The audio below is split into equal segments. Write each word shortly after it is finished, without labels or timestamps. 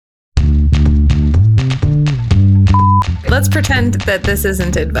Let's pretend that this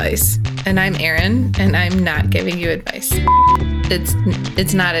isn't advice. And I'm Erin, and I'm not giving you advice.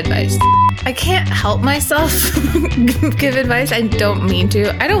 It's not advice. I can't help myself give advice. I don't mean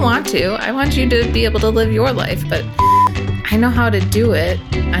to. I don't want to. I want you to be able to live your life, but I know how to do it.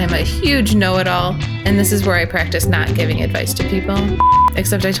 I'm a huge know-it-all, and this is where I practice not giving advice to people,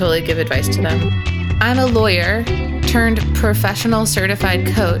 except I totally give advice to them. I'm a lawyer turned professional certified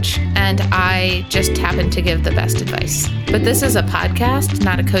coach, and I just happen to give the best advice. But this is a podcast,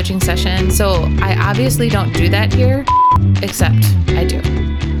 not a coaching session, so I obviously don't do that here, except I do.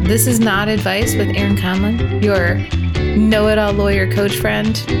 This is not advice with Erin Conlon, your know-it-all lawyer coach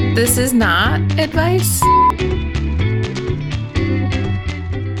friend. This is not advice.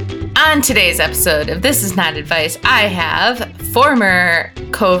 On today's episode of This Is Not Advice, I have former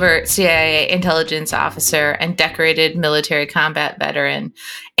covert CIA intelligence officer and decorated military combat veteran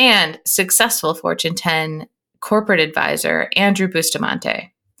and successful Fortune 10 corporate advisor, Andrew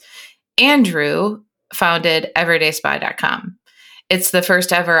Bustamante. Andrew founded EverydaySpy.com. It's the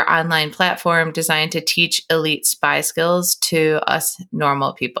first ever online platform designed to teach elite spy skills to us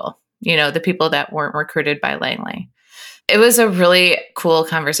normal people, the people that weren't recruited by Langley. It was a really cool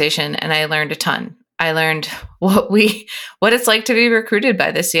conversation, and I learned a ton. I learned what it's like to be recruited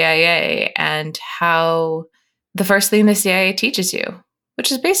by the CIA and how the first thing the CIA teaches you,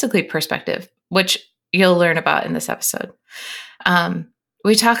 which is basically perspective, which you'll learn about in this episode.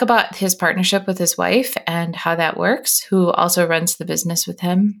 We talk about his partnership with his wife and how that works, who also runs the business with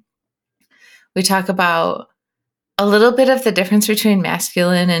him. We talk about a little bit of the difference between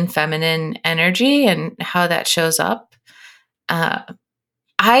masculine and feminine energy and how that shows up.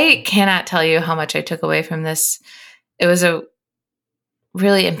 I cannot tell you how much I took away from this. It was a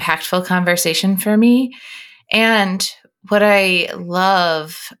really impactful conversation for me. And what I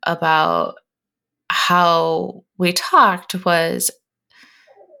love about how we talked was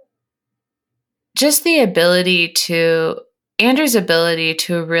just Andrew's ability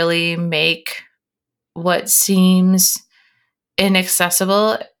to really make what seems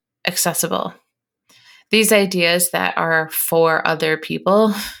inaccessible, accessible. These ideas that are for other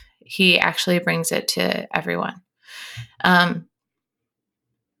people, he actually brings it to everyone. And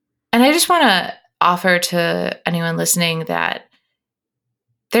I just want to offer to anyone listening that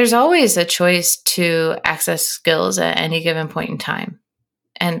there's always a choice to access skills at any given point in time.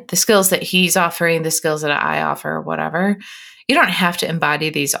 And the skills that he's offering, the skills that I offer, whatever, you don't have to embody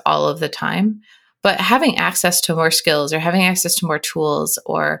these all of the time. But having access to more skills or having access to more tools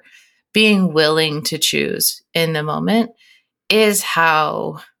or being willing to choose in the moment is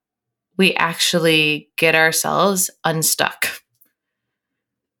how we actually get ourselves unstuck.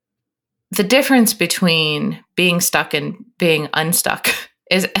 The difference between being stuck and being unstuck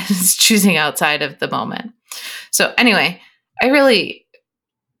is choosing outside of the moment. So anyway, I really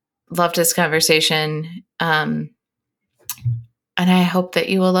loved this conversation, and I hope that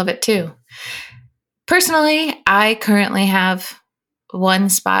you will love it too. Personally, I currently have one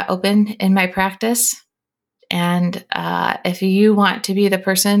spot open in my practice. And if you want to be the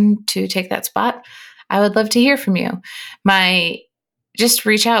person to take that spot, I would love to hear from you. Just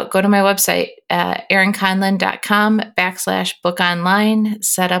reach out, go to my website, erinconlon.com/bookonline,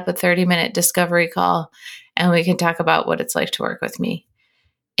 set up a 30-minute discovery call, and we can talk about what it's like to work with me.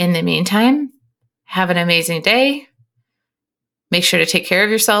 In the meantime, have an amazing day. Make sure to take care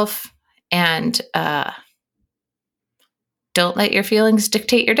of yourself, and don't let your feelings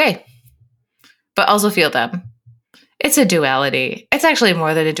dictate your day, but also feel them. It's a duality. It's actually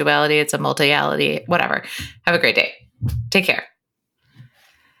more than a duality. It's a multiality, whatever. Have a great day. Take care.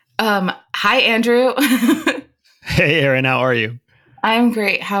 Hi, Andrew. Hey, Erin, how are you? I'm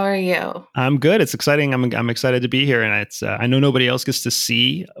great. How are you? I'm good. It's exciting. I'm excited to be here. And I know nobody else gets to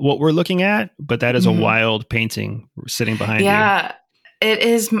see what we're looking at, but that is a wild painting sitting behind you. Yeah. It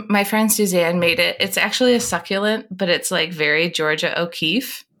is. My friend Suzanne made it. It's actually a succulent, but it's like very Georgia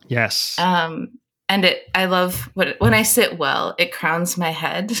O'Keeffe. Yes. And I love when I sit well, it crowns my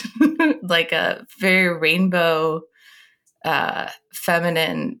head like a very rainbow,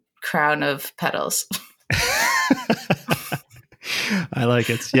 feminine crown of petals. I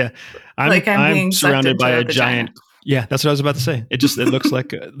like it. Yeah. I'm surrounded by a giant. Yeah, that's what I was about to say. It looks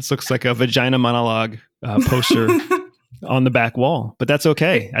like a vagina monologue poster on the back wall, but that's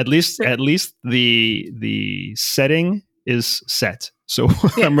okay. At least the setting is set. So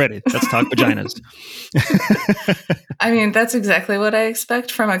yeah. I'm ready. Let's talk vaginas. I mean, that's exactly what I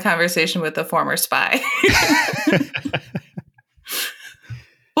expect from a conversation with a former spy.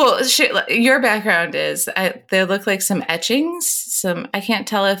 Well, your background is, they look like some etchings. I can't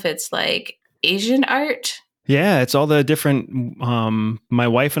tell if it's like Asian art Yeah, it's all the different. My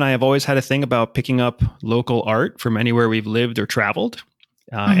wife and I have always had a thing about picking up local art from anywhere we've lived or traveled.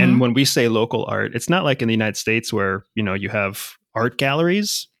 And when we say local art, it's not like in the United States where, you have art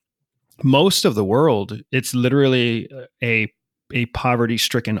galleries. Most of the world, it's literally a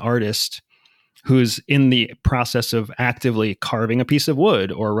poverty-stricken artist who's in the process of actively carving a piece of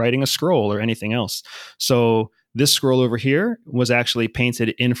wood or writing a scroll or anything else. So this scroll over here was actually painted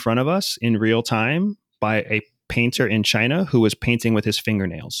in front of us in real time by a painter in China who was painting with his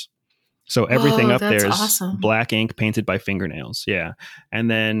fingernails. So everything up there is awesome. Black ink painted by fingernails. Yeah. And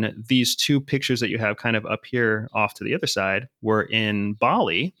then these two pictures that you have kind of up here off to the other side were in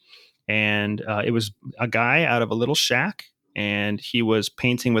Bali. And it was a guy out of a little shack, and he was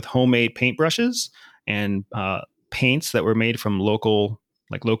painting with homemade paintbrushes and paints that were made from local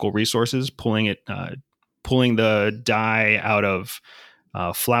resources, pulling the dye out of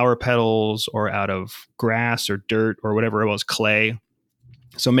flower petals or out of grass or dirt or whatever it was, clay.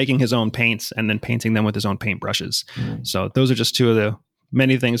 So making his own paints and then painting them with his own paintbrushes. So those are just two of the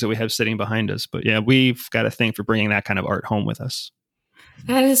many things that we have sitting behind us. But yeah, we've got a thing for bringing that kind of art home with us.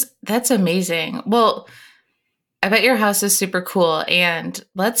 That's amazing. Well, I bet your house is super cool. And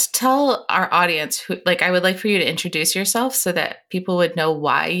let's tell our audience I would like for you to introduce yourself so that people would know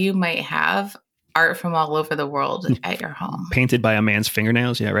why you might have art from all over the world at your home. Painted by a man's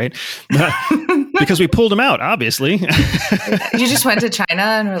fingernails. Yeah, right. Because we pulled him out, obviously. You just went to China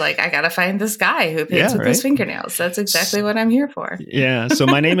and were like, I got to find this guy who paints with his fingernails. That's exactly what I'm here for. Yeah. So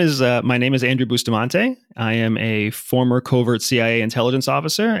my name is Andrew Bustamante. I am a former covert CIA intelligence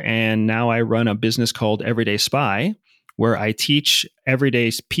officer, and now I run a business called Everyday Spy, where I teach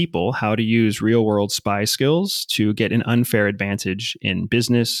everyday people how to use real-world spy skills to get an unfair advantage in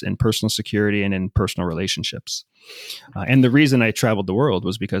business and personal security and in personal relationships. And the reason I traveled the world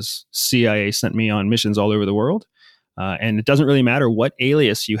was because CIA sent me on missions all over the world. And it doesn't really matter what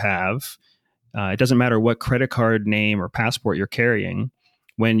alias you have. It doesn't matter what credit card name or passport you're carrying.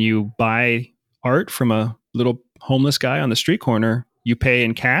 When you buy art from a little homeless guy on the street corner, you pay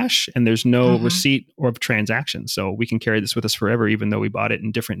in cash and there's no receipt or transaction. So we can carry this with us forever, even though we bought it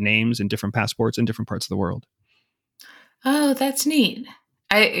in different names and different passports in different parts of the world. Oh, that's neat.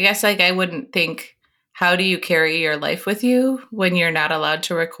 I guess I wouldn't think, how do you carry your life with you when you're not allowed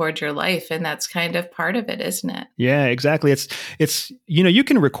to record your life? And that's kind of part of it, isn't it? Yeah, exactly. It's you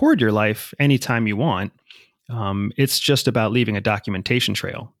can record your life anytime you want. It's just about leaving a documentation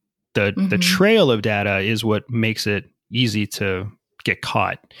trail. The trail of data is what makes it easy to get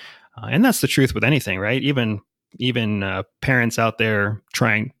caught. And that's the truth with anything, right? Even parents out there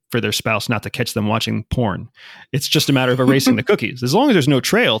trying for their spouse not to catch them watching porn. It's just a matter of erasing the cookies. As long as there's no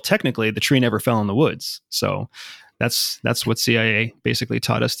trail, technically the tree never fell in the woods. So that's what CIA basically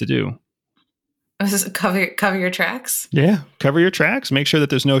taught us to do. Cover your tracks? Yeah, cover your tracks. Make sure that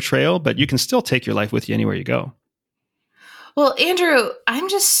there's no trail, but you can still take your life with you anywhere you go. Well, Andrew, I'm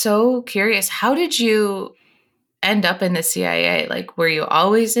just so curious. How did you end up in the CIA? Were you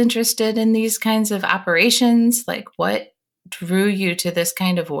always interested in these kinds of operations? What drew you to this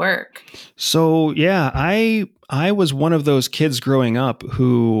kind of work? So, yeah, I was one of those kids growing up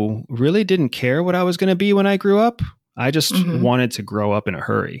who really didn't care what I was going to be when I grew up. I just wanted to grow up in a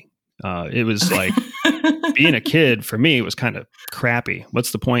hurry. It was like being a kid for me was kind of crappy.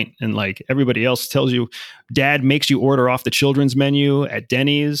 What's the point? And everybody else tells you, dad makes you order off the children's menu at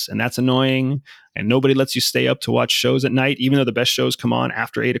Denny's, and that's annoying. And nobody lets you stay up to watch shows at night, even though the best shows come on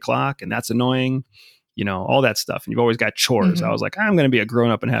after 8 o'clock, and that's annoying. All that stuff. And you've always got chores. I was like, I'm going to be a grown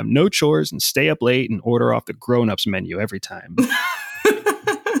up and have no chores and stay up late and order off the grown-ups menu every time.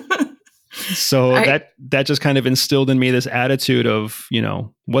 So that just kind of instilled in me this attitude of,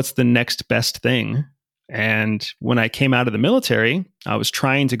 what's the next best thing? And when I came out of the military, I was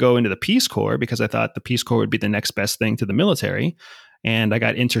trying to go into the Peace Corps because I thought the Peace Corps would be the next best thing to the military. And I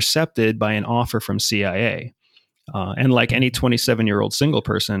got intercepted by an offer from CIA. And like any 27-year-old single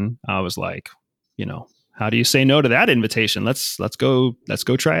person, I was like, how do you say no to that invitation? Let's go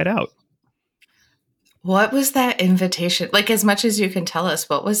try it out. What was that invitation? As much as you can tell us,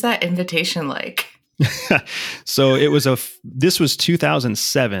 what was that invitation like? So this was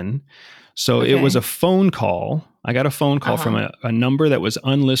 2007. So It was a phone call. I got a phone call from a number that was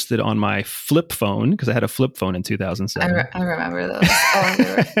unlisted on my flip phone because I had a flip phone in 2007. I remember those.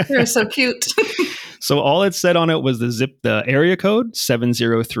 Oh, they were so cute. So all it said on it was the area code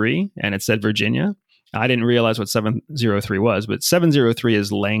 703, and it said Virginia. I didn't realize what 703 was, but 703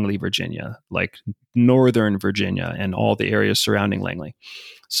 is Langley, Virginia, like Northern Virginia and all the areas surrounding Langley.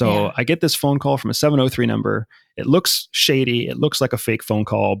 So I get this phone call from a 703 number. It looks shady. It looks like a fake phone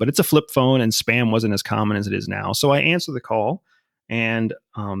call, but it's a flip phone and spam wasn't as common as it is now. So I answer the call, and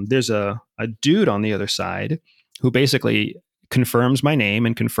there's a dude on the other side who basically confirms my name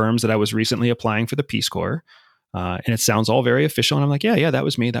and confirms that I was recently applying for the Peace Corps. And it sounds all very official. And I'm like, yeah, that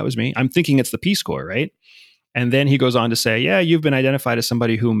was me. I'm thinking it's the Peace Corps, right? And then he goes on to say, yeah, you've been identified as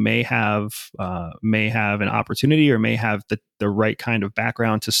somebody who may have an opportunity or may have the right kind of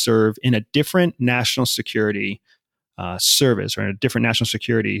background to serve in a different national security service or in a different national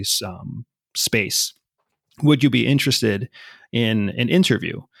security space. Would you be interested in an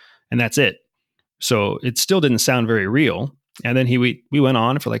interview? And that's it. So it still didn't sound very real. And then we went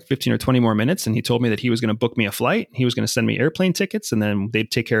on for like 15 or 20 more minutes, and he told me that he was going to book me a flight. He was going to send me airplane tickets, and then they'd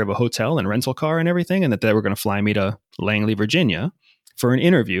take care of a hotel and rental car and everything, and that they were going to fly me to Langley, Virginia for an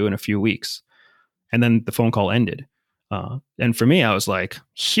interview in a few weeks. And then the phone call ended. And for me, I was like,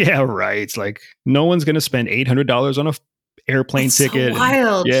 yeah, right. It's like, no one's going to spend $800 on a airplane ticket. So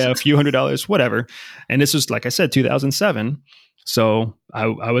wild. A few $100s, whatever. And this was, like I said, 2007. So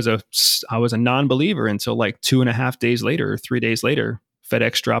I was a non-believer until like 2.5 days later or 3 days later,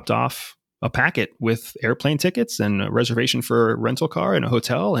 FedEx dropped off a packet with airplane tickets and a reservation for a rental car and a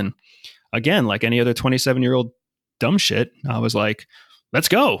hotel. And again, like any other 27-year-old dumb shit, I was like, let's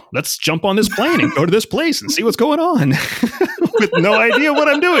go. Let's jump on this plane and go to this place and see what's going on with no idea what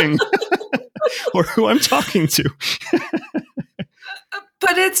I'm doing or who I'm talking to.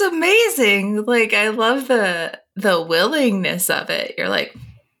 But it's amazing. Like, I love the willingness of it. You're like,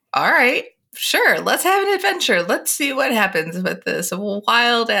 all right, sure, let's have an adventure. Let's see what happens with this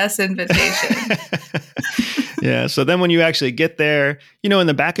wild ass invitation. Yeah. So then when you actually get there, in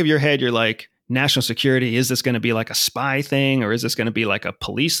the back of your head, you're like, national security, is this going to be like a spy thing, or is this going to be like a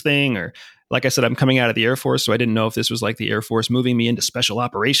police thing? Or like I said, I'm coming out of the Air Force, so I didn't know if this was like the Air Force moving me into special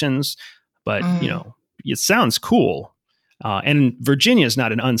operations, but it sounds cool. And Virginia is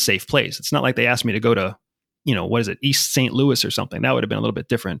not an unsafe place. It's not like they asked me to go to, East St. Louis or something. That would have been a little bit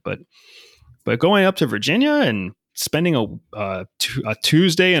different. But going up to Virginia and spending a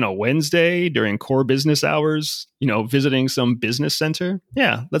Tuesday and a Wednesday during core business hours, visiting some business center.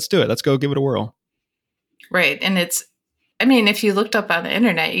 Yeah, let's do it. Let's go give it a whirl. Right. And if you looked up on the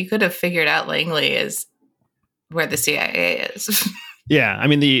internet, you could have figured out Langley is where the CIA is. Yeah. I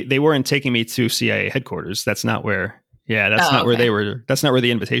mean, they weren't taking me to CIA headquarters. That's not where. Yeah, that's not where they were. That's not where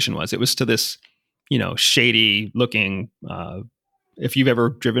the invitation was. It was to this, shady looking. If you've ever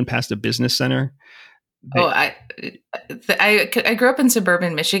driven past a business center. I grew up in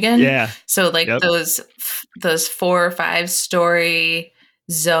suburban Michigan. Yeah. So like those 4 or 5 story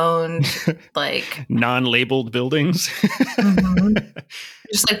zoned like non-labeled buildings. Mm-hmm.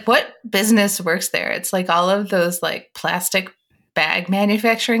 Just like, what business works there? It's like all of those like plastic bag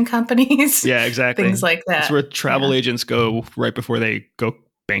manufacturing companies. Yeah, exactly. Things like that. That's where travel agents go right before they go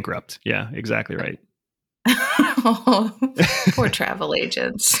bankrupt. Yeah, exactly right. Oh, poor travel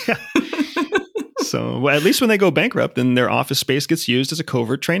agents. So at least when they go bankrupt, then their office space gets used as a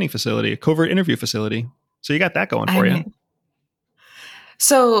covert training facility, a covert interview facility. So you got that going for you.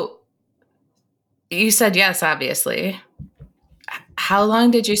 So you said yes, obviously. How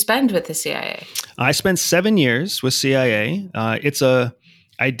long did you spend with the CIA? I spent 7 years with CIA.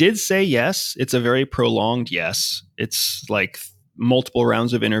 I did say yes. It's a very prolonged yes. It's like multiple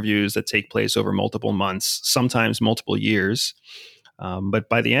rounds of interviews that take place over multiple months, sometimes multiple years. But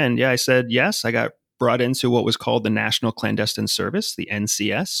by the end, I said yes. I got brought into what was called the National Clandestine Service, the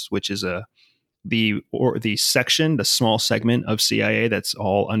NCS, which is the section, the small segment of CIA that's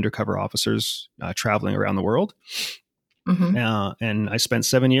all undercover officers traveling around the world. Mm-hmm. And I spent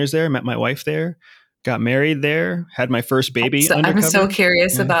 7 years there, met my wife there, got married there, had my first baby undercover. I'm so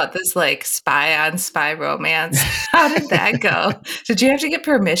curious about this like spy on spy romance. How did that go? Did you have to get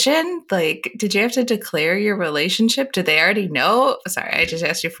permission? Like, did you have to declare your relationship? Did they already know? Sorry, I just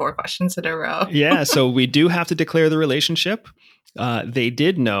asked you 4 questions in a row. Yeah, so we do have to declare the relationship. They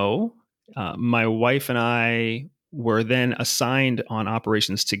did know. My wife and I were then assigned on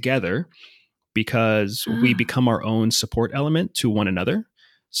operations together because we become our own support element to one another.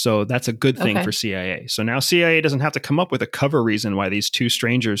 So that's a good thing for CIA. So now CIA doesn't have to come up with a cover reason why these 2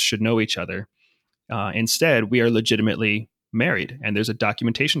 strangers should know each other. Instead, we are legitimately married, and there's a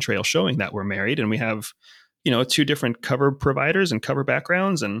documentation trail showing that we're married, and we have, 2 different cover providers and cover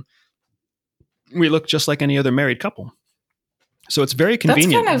backgrounds, and we look just like any other married couple. So it's very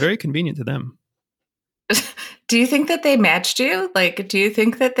convenient, very convenient to them. Do you think that they matched you? Like, do you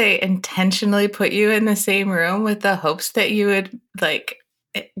think that they intentionally put you in the same room with the hopes that you would like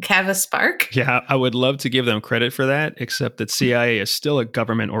have a spark? Yeah, I would love to give them credit for that, except that CIA is still a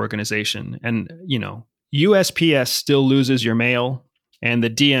government organization. And, USPS still loses your mail, and the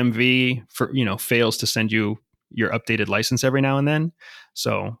DMV fails to send you your updated license every now and then.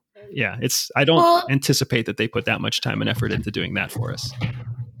 So yeah, I don't anticipate that they put that much time and effort into doing that for us.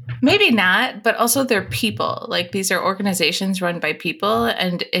 Maybe not, but also they're people. Like, these are organizations run by people.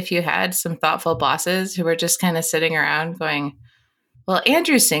 And if you had some thoughtful bosses who were just kind of sitting around going, well,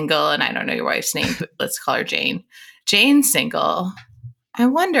 Andrew's single, and I don't know your wife's name, but let's call her Jane. Jane's single. I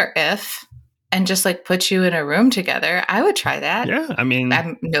wonder if, and just like put you in a room together, I would try that. Yeah, I mean,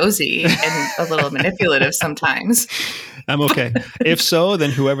 I'm nosy and a little manipulative sometimes. I'm okay. If so,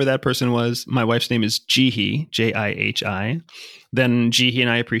 then whoever that person was, my wife's name is Jihi, Jihi. Then Jihi and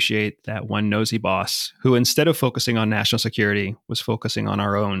I appreciate that one nosy boss who, instead of focusing on national security, was focusing on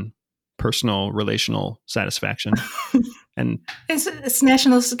our own personal relational satisfaction. And it's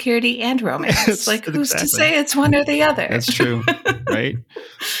national security and romance. Like, who's to say it's one or the other? That's true, right?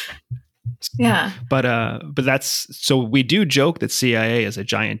 Yeah. But that's, so we do joke that CIA is a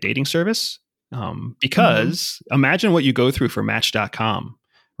giant dating service, because imagine what you go through for Match.com,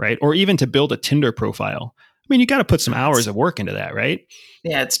 right? Or even to build a Tinder profile. I mean, you got to put some hours of work into that, right?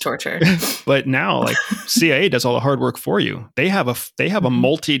 Yeah, it's torture. But now, like, CIA does all the hard work for you. They have a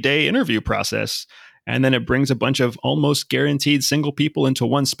multi-day interview process, and then it brings a bunch of almost guaranteed single people into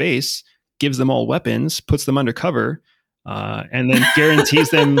one space, gives them all weapons, puts them undercover, and then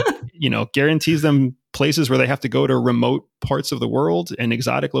guarantees them places where they have to go to remote parts of the world and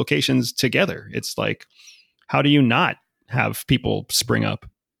exotic locations together. It's like, how do you not have people spring up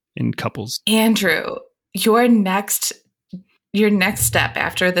in couples? Andrew, your next step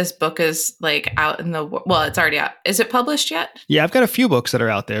after this book is like out in it's already out. Is it published yet? Yeah, I've got a few books that are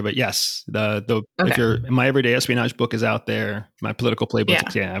out there, but yes, if my Everyday Espionage book is out there, my political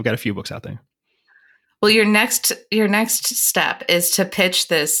playbook. Yeah, I've got a few books out there. Well, your next step is to pitch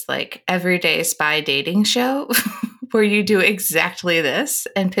this like everyday spy dating show where you do exactly this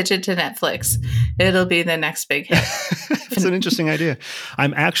and pitch it to Netflix. It'll be the next big hit. It's an interesting idea. I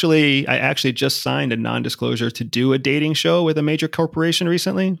actually just signed a non-disclosure to do a dating show with a major corporation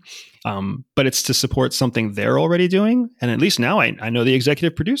recently. But it's to support something they're already doing. And at least now I know the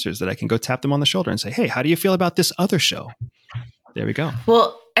executive producers that I can go tap them on the shoulder and say, hey, how do you feel about this other show? There we go.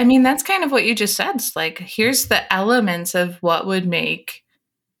 Well, I mean, that's kind of what you just said. It's like, here's the elements of what would make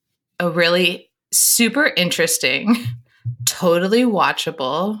a really super interesting, totally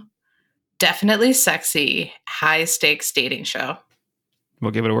watchable, definitely sexy, high stakes dating show.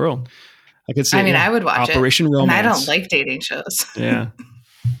 We'll give it a whirl. I could say, I would watch Operation Romance. And I don't like dating shows. Yeah.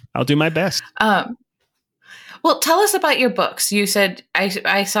 I'll do my best. Well, tell us about your books. You said,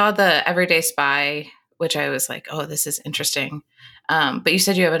 I saw the Everyday Spy, which I was like, oh, this is interesting. But you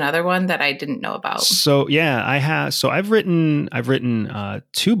said you have another one that I didn't know about. So yeah, I have. So I've written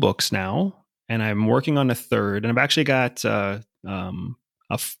 2 books now, and I'm working on a third. And I've actually got the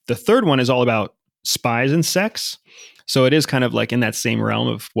third one is all about spies and sex. So it is kind of like in that same realm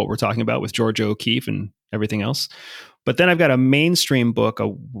of what we're talking about with Georgia O'Keeffe and everything else. But then I've got a mainstream book.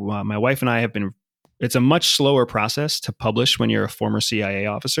 My wife and I have been. It's a much slower process to publish when you're a former CIA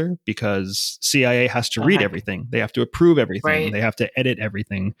officer, because CIA has to read everything. They have to approve everything. Right. They have to edit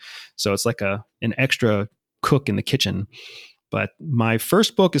everything. So it's like an extra cook in the kitchen. But my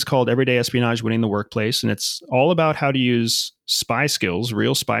first book is called Everyday Espionage: Winning the Workplace. And it's all about how to use spy skills,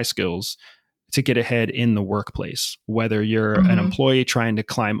 real spy skills, to get ahead in the workplace, whether you're an employee trying to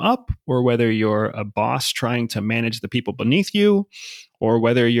climb up, or whether you're a boss trying to manage the people beneath you, or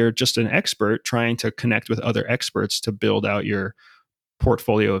whether you're just an expert trying to connect with other experts to build out your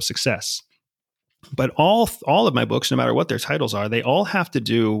portfolio of success. But all of my books, no matter what their titles are, they all have to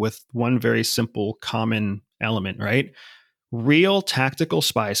do with one very simple common element, right? Real tactical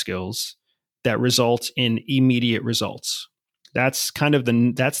spy skills that result in immediate results. That's kind of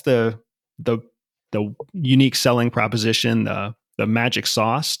the unique selling proposition, the magic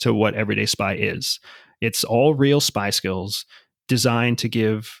sauce to what Everyday Spy is. It's all real spy skills designed to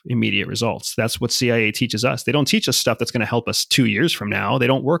give immediate results. That's what CIA teaches us. They don't teach us stuff that's going to help us 2 years from now. They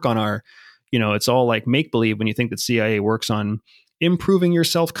don't work on our, it's all like make-believe when you think that CIA works on improving your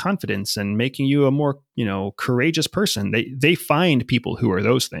self-confidence and making you a more, courageous person. They find people who are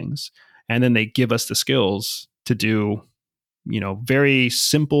those things, and then they give us the skills to do, very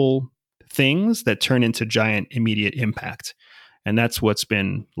simple things that turn into giant immediate impact. And that's what's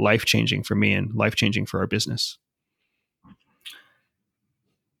been life-changing for me and life-changing for our business.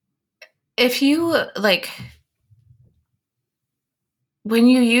 If you when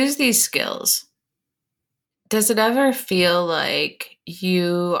you use these skills, does it ever feel like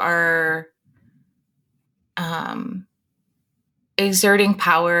you are exerting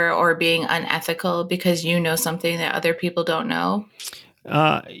power or being unethical because you know something that other people don't know?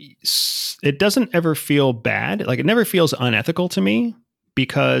 It doesn't ever feel bad. Like, it never feels unethical to me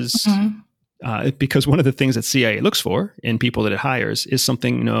because one of the things that CIA looks for in people that it hires is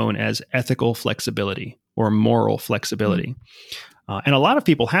something known as ethical flexibility or moral flexibility. And a lot of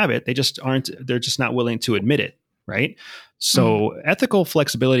people have it. They're just not willing to admit it. Right. So ethical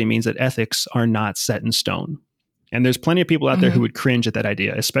flexibility means that ethics are not set in stone. And there's plenty of people out there who would cringe at that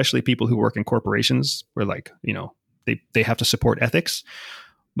idea, especially people who work in corporations where, like, you know, they have to support ethics.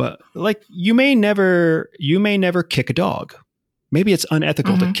 But like, you may never kick a dog. Maybe it's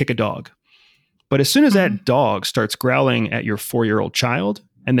unethical to kick a dog. But as soon as that dog starts growling at your 4-year-old child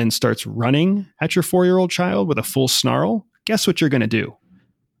and then starts running at your 4-year-old child with a full snarl, guess what you're going to do?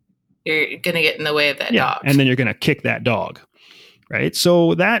 You're going to get in the way of that dog. And then you're going to kick that dog. Right.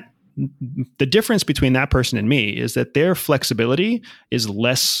 So the difference between that person and me is that their flexibility is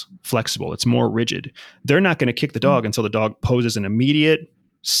less flexible. It's more rigid. They're not going to kick the dog until the dog poses an immediate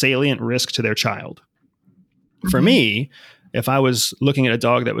salient risk to their child. For me, if I was looking at a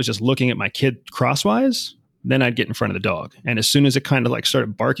dog that was just looking at my kid crosswise, then I'd get in front of the dog. And as soon as it kind of like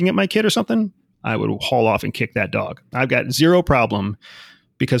started barking at my kid or something, I would haul off and kick that dog. I've got zero problem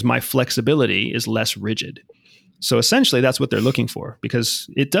because my flexibility is less rigid. So essentially, that's what they're looking for, because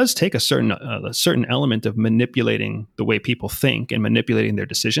it does take a certain element of manipulating the way people think and manipulating their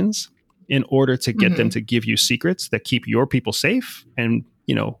decisions in order to get them to give you secrets that keep your people safe and,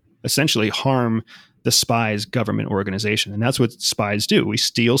 you know, essentially harm the spy's government organization. And that's what spies do. We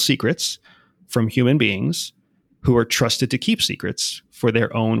steal secrets from human beings who are trusted to keep secrets for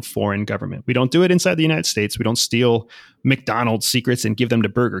their own foreign government. We don't do it inside the United States. We don't steal McDonald's secrets and give them to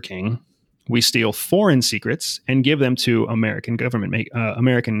Burger King. We steal foreign secrets and give them to American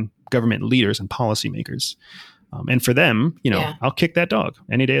government leaders and policymakers. And for them, you know, I'll kick that dog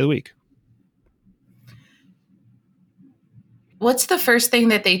any day of the week. What's the first thing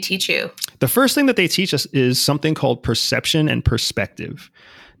that they teach you? The first thing that they teach us is something called perception and perspective.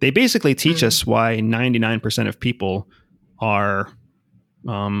 They basically teach us why 99% of people are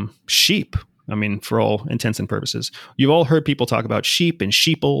sheep. I mean, for all intents and purposes. You've all heard people talk about sheep and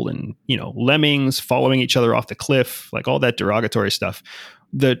sheeple and, you know, lemmings following each other off the cliff, like all that derogatory stuff.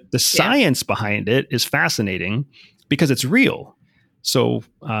 The science behind it is fascinating because it's real. So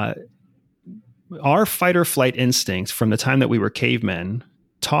our fight or flight instincts from the time that we were cavemen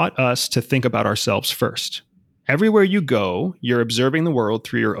taught us to think about ourselves first. Everywhere you go, you're observing the world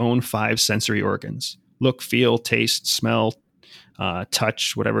through your own 5 sensory organs: look, feel, taste, smell,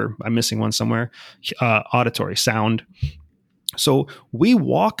 touch, whatever. I'm missing one somewhere. Auditory, sound. So we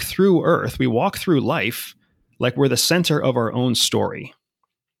walk through Earth, we walk through life like we're the center of our own story.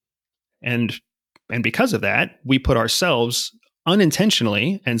 And because of that, we put ourselves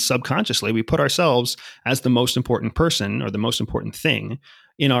unintentionally and subconsciously, we put ourselves as the most important person or the most important thing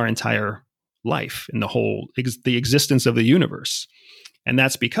in our entire life, in the existence of the universe. And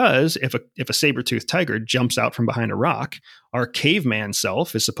that's because if a saber-toothed tiger jumps out from behind a rock, our caveman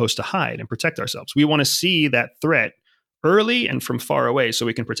self is supposed to hide and protect ourselves. We want to see that threat early and from far away so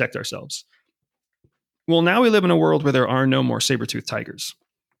we can protect ourselves. Well, now we live in a world where there are no more saber-toothed tigers,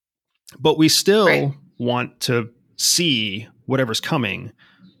 but we still want to see whatever's coming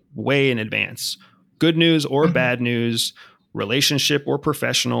way in advance. Good news or bad news, relationship or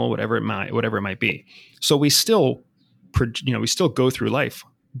professional, whatever it might be. So we still go through life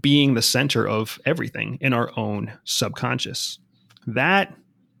being the center of everything in our own subconscious. That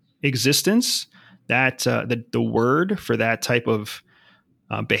existence, the word for that type of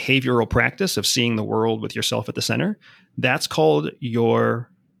behavioral practice of seeing the world with yourself at the center, that's called your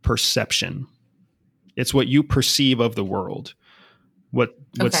perception. It's what you perceive of the world. What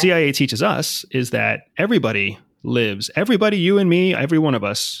CIA teaches us is that everybody, you and me, every one of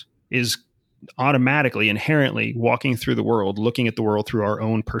us is automatically, inherently walking through the world, looking at the world through our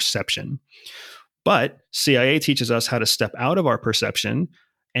own perception. But CIA teaches us how to step out of our perception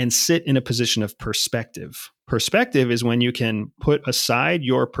and sit in a position of perspective. Perspective is when you can put aside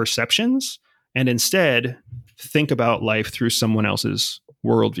your perceptions and instead think about life through someone else's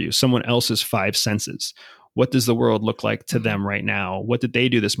worldview, someone else's 5 senses. What does the world look like to them right now? What did they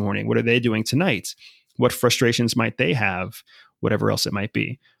do this morning? What are they doing tonight? What frustrations might they have? Whatever else it might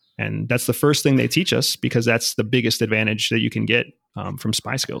be. And that's the first thing they teach us, because that's the biggest advantage that you can get from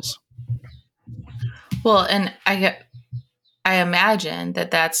spy skills. Well, and I imagine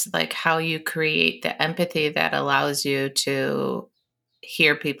that that's like how you create the empathy that allows you to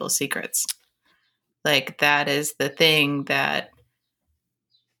hear people's secrets. Like that is the thing that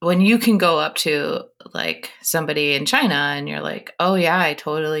when you can go up to like somebody in China and you're like, oh yeah, I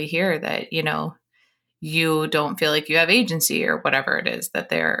totally hear that, you don't feel like you have agency or whatever it is that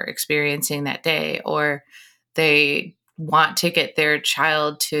they're experiencing that day, or they want to get their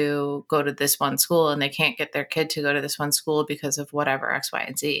child to go to this one school and they can't get their kid to go to this one school because of whatever X, Y,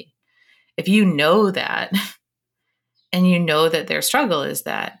 and Z. If you know that and you know that their struggle is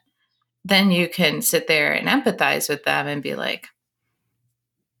that, then you can sit there and empathize with them and be like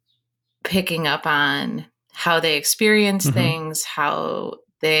picking up on how they experience things, how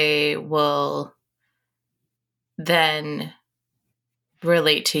they will then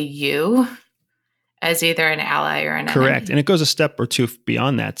relate to you as either an ally or an enemy. Correct. And it goes a step or two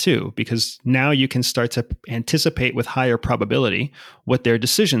beyond that too, because now you can start to anticipate with higher probability what their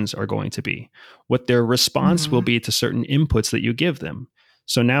decisions are going to be, what their response will be to certain inputs that you give them.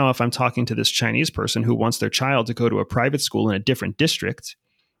 So now if I'm talking to this Chinese person who wants their child to go to a private school in a different district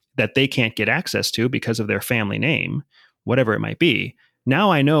that they can't get access to because of their family name, whatever it might be,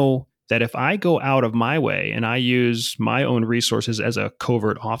 now I know that if I go out of my way and I use my own resources as a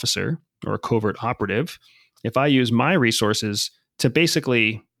covert officer or a covert operative, if I use my resources to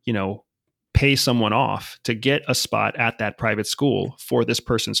basically, pay someone off to get a spot at that private school for this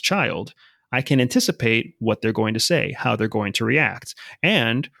person's child, I can anticipate what they're going to say, how they're going to react,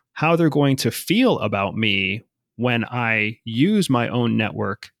 and how they're going to feel about me when I use my own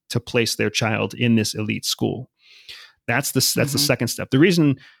network to place their child in this elite school. That's the second step. The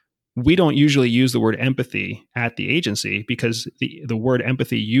reason we don't usually use the word empathy at the agency because the word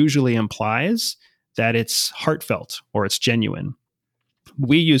empathy usually implies that it's heartfelt or it's genuine.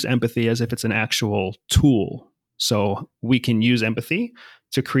 We use empathy as if it's an actual tool. So we can use empathy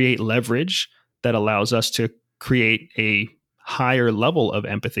to create leverage that allows us to create a higher level of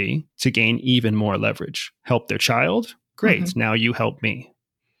empathy to gain even more leverage. Help their child? Great. Now you help me.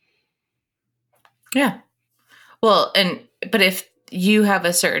 Yeah. Well, but if you have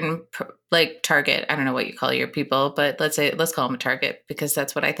a certain target, I don't know what you call your people, but let's call them a target because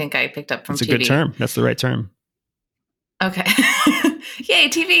that's what I think I picked up from TV. That's a good term. That's the right term. Okay. Yay,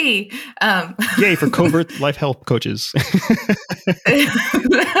 TV. Yay for covert life health coaches.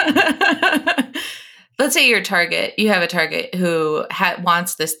 Let's say you have a target who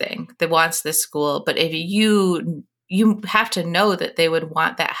wants this thing, that wants this school, but if you have to know that they would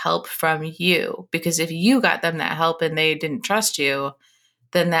want that help from you, because if you got them that help and they didn't trust you,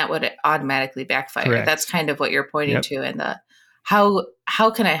 then that would automatically backfire. Correct. That's kind of what you're pointing to. And how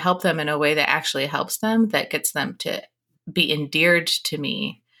can I help them in a way that actually helps them, that gets them to be endeared to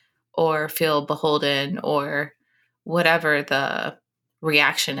me or feel beholden or whatever the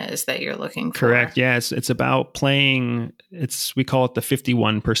reaction is that you're looking for. Correct. Yeah. It's about playing, we call it the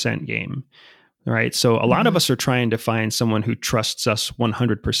 51% game. Right. So a lot of us are trying to find someone who trusts us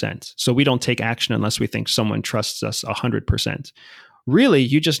 100%. So we don't take action unless we think someone trusts us 100%. Really,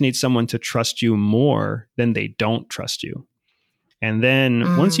 you just need someone to trust you more than they don't trust you. And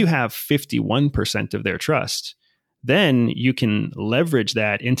then once you have 51% of their trust, then you can leverage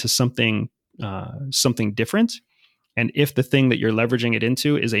that into something different. And if the thing that you're leveraging it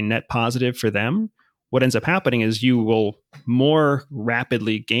into is a net positive for them, what ends up happening is you will more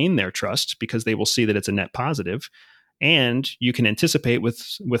rapidly gain their trust because they will see that it's a net positive, and you can anticipate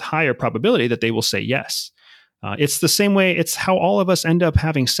with higher probability that they will say yes. It's the same way. It's how all of us end up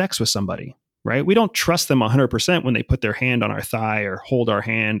having sex with somebody, right? We don't trust them 100% when they put their hand on our thigh or hold our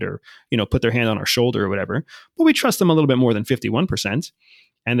hand or, put their hand on our shoulder or whatever, but we trust them a little bit more than 51%.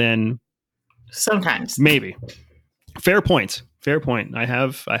 And then sometimes maybe. Fair point. I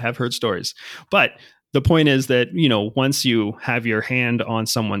have heard stories, but the point is that, once you have your hand on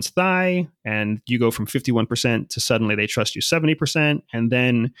someone's thigh and you go from 51% to suddenly they trust you 70%. And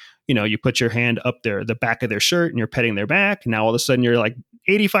then, you put your hand up the back of their shirt and you're petting their back. Now all of a sudden you're like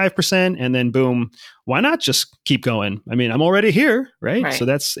 85%. And then boom, why not just keep going? I mean, I'm already here. Right. So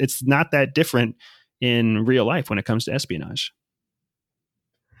it's not that different in real life when it comes to espionage.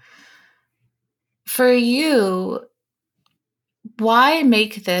 For you, why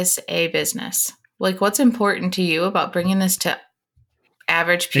make this a business? Like, what's important to you about bringing this to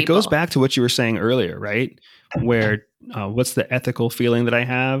average people? It goes back to what you were saying earlier, right? Where what's the ethical feeling that I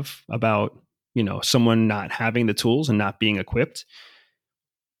have about, someone not having the tools and not being equipped?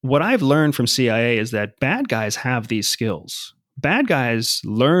 What I've learned from CIA is that bad guys have these skills. Bad guys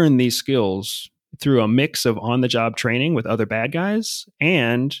learn these skills through a mix of on-the-job training with other bad guys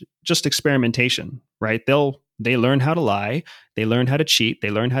and just experimentation, right? They learn how to lie, they learn how to cheat,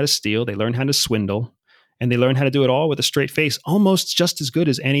 they learn how to steal, they learn how to swindle, and they learn how to do it all with a straight face, almost just as good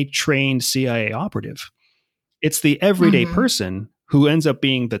as any trained CIA operative. It's the everyday person who ends up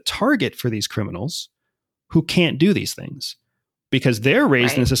being the target for these criminals who can't do these things because they're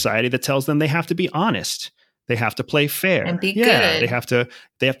raised in a society that tells them they have to be honest. They have to play fair and be good. They have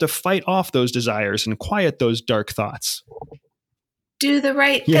to fight off those desires and quiet those dark thoughts. Do the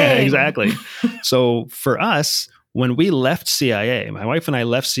right thing. Yeah, exactly. So for us, when we left CIA, my wife and I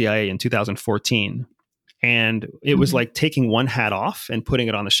left CIA in 2014, and it was like taking one hat off and putting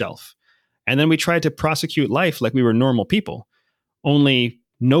it on the shelf. And then we tried to prosecute life like we were normal people, only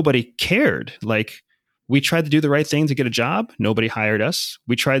nobody cared. Like, we tried to do the right thing to get a job. Nobody hired us.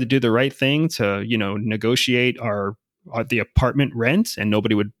 We tried to do the right thing to, negotiate the apartment rent, and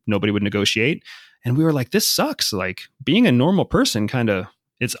nobody would negotiate. And we were like, this sucks. Like, being a normal person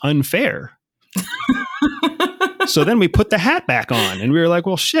it's unfair. So then we put the hat back on and we were like,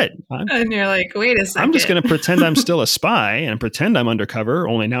 well, shit. And you're like, wait a second. I'm just going to pretend I'm still a spy and pretend I'm undercover,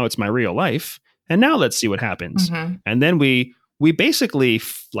 only now it's my real life. And now let's see what happens. And then we basically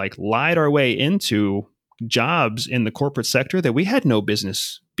lied our way into jobs in the corporate sector that we had no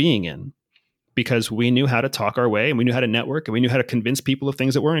business being in, because we knew how to talk our way and we knew how to network and we knew how to convince people of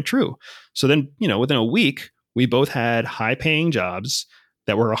things that weren't true. So then, within a week, we both had high paying jobs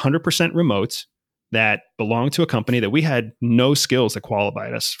that were 100% remote, that belonged to a company that we had no skills that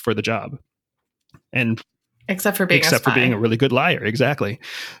qualified us for the job. And except for being a really good liar. Exactly.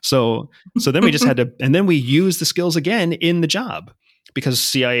 So then we just had to, and then we used the skills again in the job, because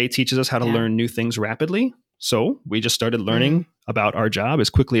CIA teaches us how to learn new things rapidly. So we just started learning about our job as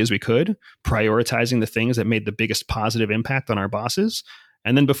quickly as we could, prioritizing the things that made the biggest positive impact on our bosses.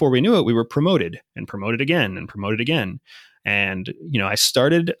 And then before we knew it, we were promoted and promoted again and promoted again. And, I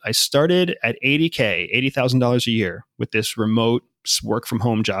started at $80,000 a year with this remote work from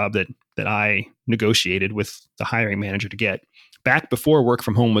home job that I negotiated with the hiring manager to get back before work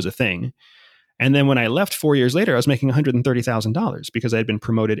from home was a thing. And then when I left 4 years later, I was making $130,000 because I had been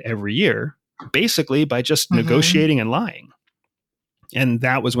promoted every year, basically by just negotiating and lying. And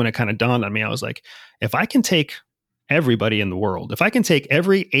that was when it kind of dawned on me. I was like, if I can take everybody in the world, if I can take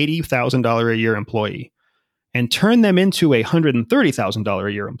every $80,000 a year employee and turn them into a $130,000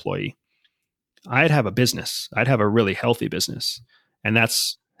 a year employee, I'd have a business. I'd have a really healthy business. And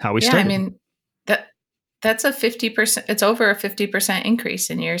that's how we started. I mean, that's a 50%. It's over a 50% increase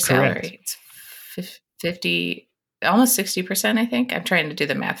in your salary. Correct. It's 50, almost 60%, I think. I'm trying to do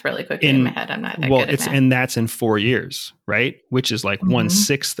the math really quickly in my head. I'm not that good at math. And that's in 4 years, right? Which is like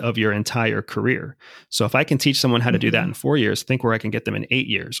 1/6 of your entire career. So if I can teach someone how to do that in 4 years, think where I can get them in 8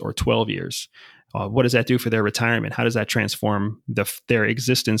 years or 12 years. What does that do for their retirement? How does that transform their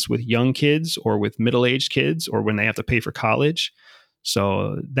existence with young kids or with middle-aged kids or when they have to pay for college?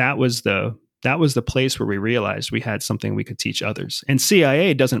 So that was the place where we realized we had something we could teach others. And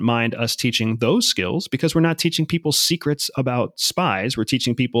CIA doesn't mind us teaching those skills because we're not teaching people secrets about spies. We're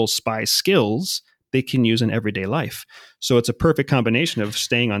teaching people spy skills they can use in everyday life. So it's a perfect combination of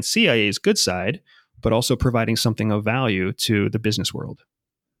staying on CIA's good side, but also providing something of value to the business world.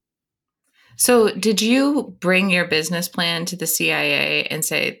 So did you bring your business plan to the CIA and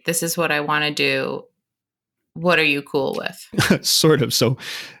say, this is what I want to do? What are you cool with? Sort of. So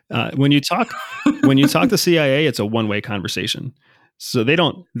when you talk to CIA, it's a one-way conversation. So they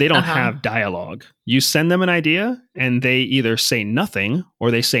don't have dialogue. You send them an idea and they either say nothing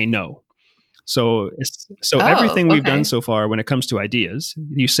or they say no. So everything we've done so far when it comes to ideas,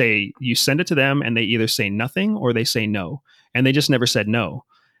 you send it to them and they either say nothing or they say no. And they just never said no.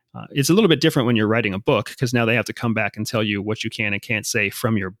 It's a little bit different when you're writing a book because now they have to come back and tell you what you can and can't say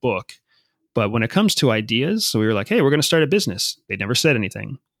from your book. But when it comes to ideas, so we were like, hey, we're going to start a business. They never said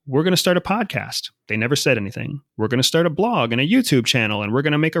anything. We're going to start a podcast. They never said anything. We're going to start a blog and a YouTube channel, and we're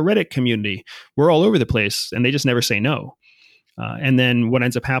going to make a Reddit community. We're all over the place, and they just never say no. And then what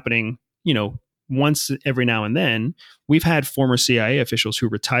ends up happening, once every now and then, we've had former CIA officials who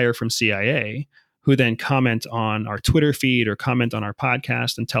retire from CIA who then comment on our Twitter feed or comment on our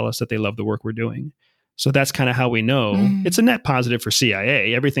podcast and tell us that they love the work we're doing. So that's kind of how we know it's a net positive for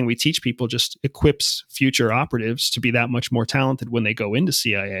CIA. Everything we teach people just equips future operatives to be that much more talented when they go into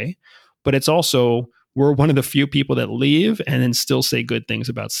CIA. But it's also, we're one of the few people that leave and then still say good things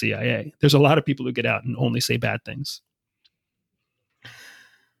about CIA. There's a lot of people who get out and only say bad things.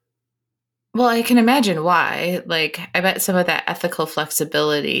 Well, I can imagine why. Like, I bet some of that ethical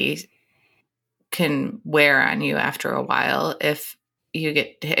flexibility can wear on you after a while if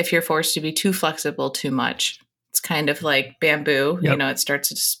you're forced to be too flexible too much. It's kind of like bamboo. Yep. It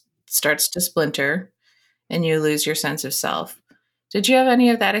starts to splinter and you lose your sense of self. Did you have any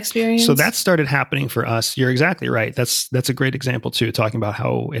of that experience? So that started happening for us. You're exactly right. That's a great example too, talking about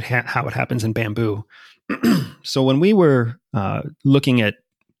how it happens in bamboo. So when we were looking at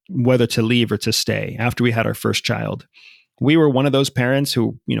whether to leave or to stay after we had our first child, we were one of those parents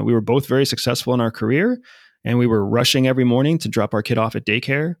who, we were both very successful in our career, and we were rushing every morning to drop our kid off at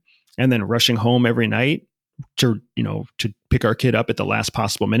daycare, and then rushing home every night to pick our kid up at the last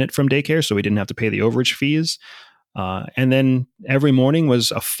possible minute from daycare, so we didn't have to pay the overage fees. And then every morning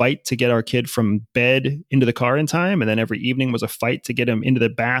was a fight to get our kid from bed into the car in time. And then every evening was a fight to get him into the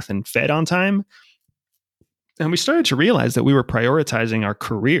bath and fed on time. And we started to realize that we were prioritizing our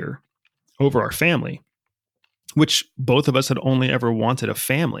career over our family, which both of us had only ever wanted a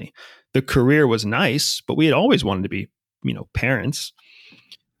family. The career was nice, but we had always wanted to be, parents.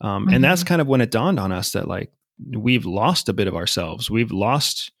 And that's kind of when it dawned on us that we've lost a bit of ourselves. We've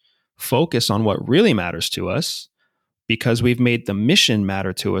lost focus on what really matters to us, because we've made the mission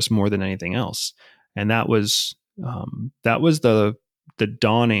matter to us more than anything else. And that was the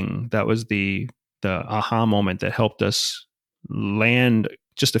dawning, that was the aha moment that helped us land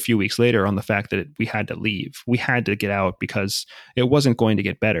just a few weeks later on the fact that we had to leave. We had to get out because it wasn't going to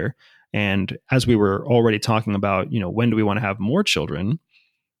get better. And as we were already talking about, when do we want to have more children?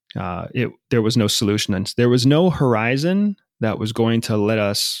 There was no solution, and there was no horizon that was going to let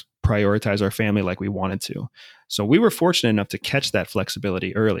us prioritize our family like we wanted to. So we were fortunate enough to catch that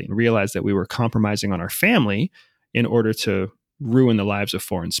flexibility early and realize that we were compromising on our family in order to ruin the lives of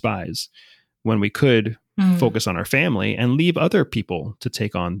foreign spies, when we could focus on our family and leave other people to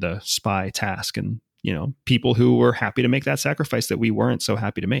take on the spy task, and, people who were happy to make that sacrifice that we weren't so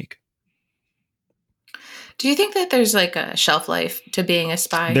happy to make. Do you think that there's a shelf life to being a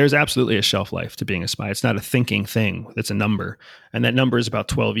spy? There's absolutely a shelf life to being a spy. It's not a thinking thing. It's a number. And that number is about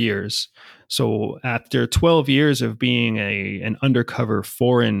 12 years. So after 12 years of being an undercover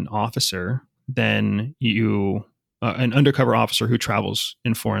foreign officer, then an undercover officer who travels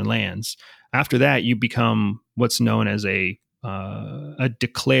in foreign lands. After that, you become what's known as a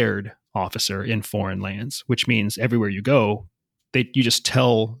declared officer in foreign lands, which means everywhere you go, you just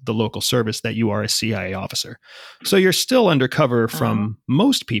tell the local service that you are a CIA officer. So you're still undercover from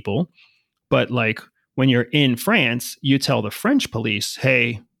most people, but when you're in France, you tell the French police,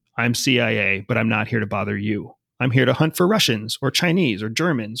 hey, I'm CIA, but I'm not here to bother you. I'm here to hunt for Russians or Chinese or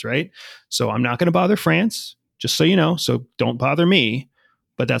Germans, right? So I'm not going to bother France, just so you know, so don't bother me,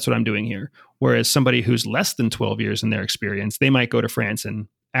 but that's what I'm doing here. Whereas somebody who's less than 12 years in their experience, they might go to France and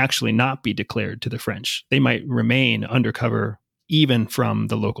actually not be declared to the French. They might remain undercover even from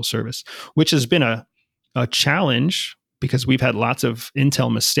the local service, which has been a challenge, because we've had lots of intel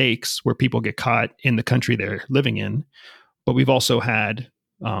mistakes where people get caught in the country they're living in, but we've also had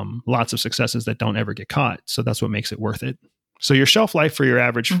lots of successes that don't ever get caught. So that's what makes it worth it. So your shelf life for your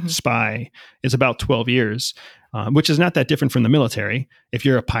average spy is about 12 years, which is not that different from the military. If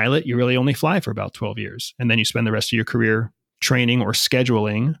you're a pilot, you really only fly for about 12 years. And then you spend the rest of your career training or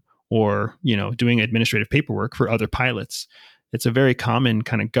scheduling or, doing administrative paperwork for other pilots. It's a very common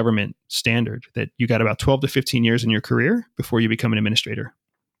kind of government standard that you got about 12 to 15 years in your career before you become an administrator.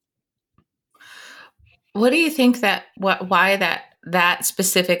 What do you think why that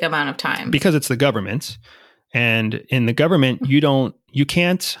specific amount of time? Because it's the government. And in the government, you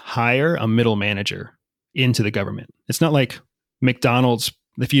can't hire a middle manager into the government. It's not like McDonald's.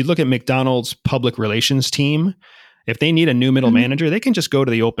 If you look at McDonald's public relations team, if they need a new middle manager, they can just go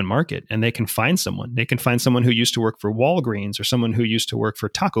to the open market and they can find someone. They can find someone who used to work for Walgreens or someone who used to work for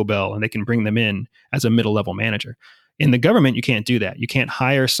Taco Bell, and they can bring them in as a middle level manager. In the government, you can't do that. You can't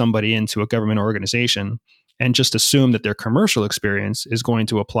hire somebody into a government organization and just assume that their commercial experience is going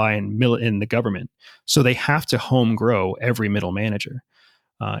to apply in the government. So they have to home grow every middle manager.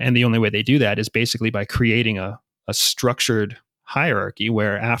 And the only way they do that is basically by creating a structured hierarchy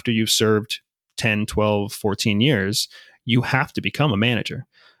where after you've served 10, 12, 14 years, you have to become a manager.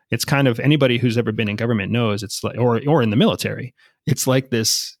 It's kind of, anybody who's ever been in government knows, it's like, or in the military, it's like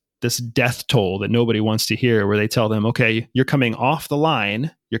this death toll that nobody wants to hear, where they tell them, okay, you're coming off the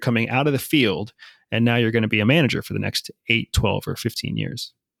line, you're coming out of the field, and now you're going to be a manager for the next 8, 12, or 15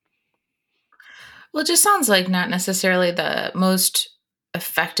 years. Well, it just sounds like not necessarily the most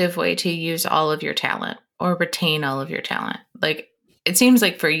effective way to use all of your talent or retain all of your talent. It seems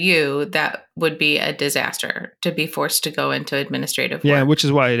like for you, that would be a disaster to be forced to go into administrative work. Yeah, which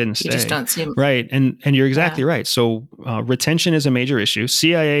is why I didn't stay. You just don't seem... Right. And you're exactly right. So retention is a major issue.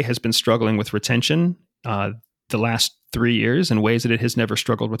 CIA has been struggling with retention. the last 3 years in ways that it has never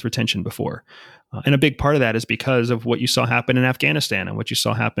struggled with retention before. And a big part of that is because of what you saw happen in Afghanistan and what you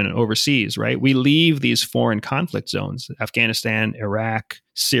saw happen overseas, right? We leave these foreign conflict zones, Afghanistan, Iraq,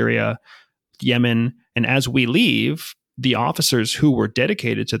 Syria, Yemen. And as we leave, the officers who were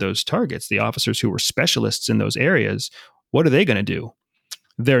dedicated to those targets, the officers who were specialists in those areas, what are they going to do?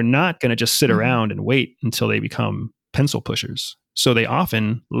 They're not going to just sit around and wait until they become pencil pushers. So they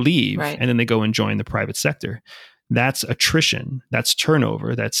often leave and then they go and join the private sector. That's attrition. That's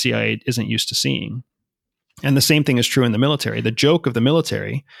turnover that CIA isn't used to seeing. And the same thing is true in the military. The joke of the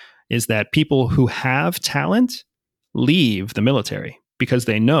military is that people who have talent leave the military because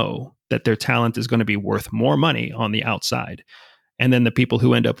they know that their talent is going to be worth more money on the outside. And then the people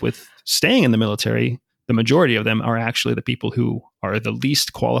who end up with staying in the military, the majority of them are actually the people who are the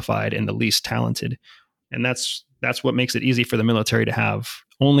least qualified and the least talented. And that's what makes it easy for the military to have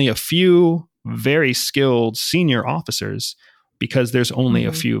only a few very skilled senior officers, because there's only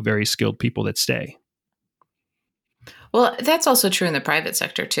a few very skilled people that stay. Well, that's also true in the private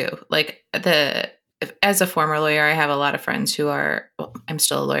sector too. Like as a former lawyer, I have a lot of friends who are, I'm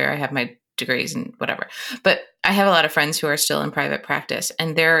still a lawyer. I have my degrees and whatever, but I have a lot of friends who are still in private practice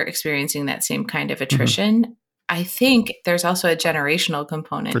and they're experiencing that same kind of attrition. I think there's also a generational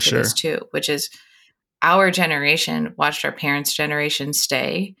component to this too, which is our generation watched our parents' generation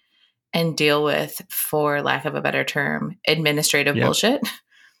stay and deal with, for lack of a better term, administrative bullshit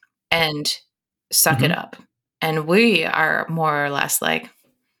and suck it up. And we are more or less like,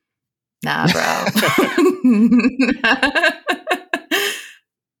 nah, bro.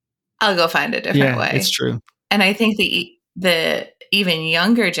 I'll go find a different way. It's true. And I think the even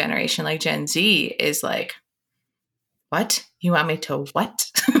younger generation, like Gen Z, is like, what? You want me to what?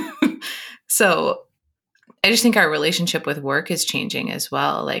 So I just think our relationship with work is changing as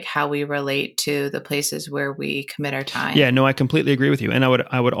well, like how we relate to the places where we commit our time. Yeah, no, I completely agree with you. And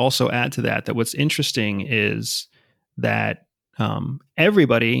I would also add to that what's interesting is that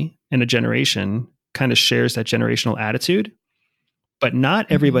everybody in a generation kind of shares that generational attitude, but not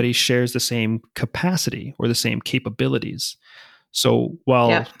everybody shares the same capacity or the same capabilities. So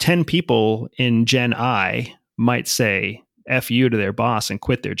while 10 people in Gen I might say F you to their boss and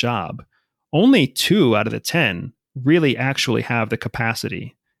quit their job, only 2 out of the 10 really actually have the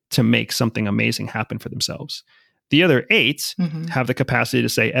capacity to make something amazing happen for themselves. The other 8 have the capacity to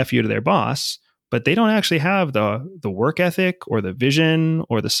say F you to their boss, but they don't actually have the work ethic or the vision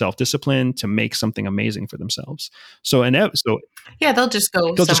or the self-discipline to make something amazing for themselves. So they'll just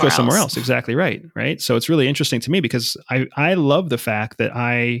go somewhere else. Exactly right. Right. So it's really interesting to me because I love the fact that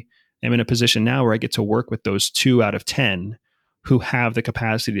I am in a position now where I get to work with those 2 out of 10 who have the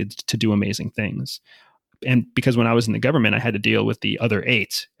capacity to do amazing things. And because when I was in the government, I had to deal with the other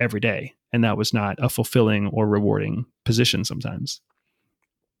 8 every day. And that was not a fulfilling or rewarding position sometimes.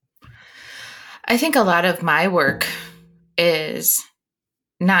 I think a lot of my work is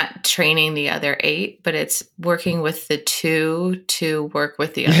not training the other 8, but it's working with the 2 to work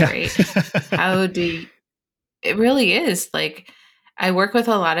with the other 8. It really is like, I work with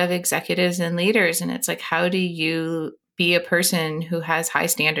a lot of executives and leaders, and it's like, how do you be a person who has high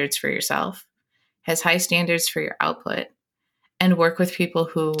standards for yourself, has high standards for your output, and work with people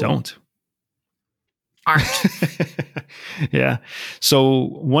who aren't. Yeah. So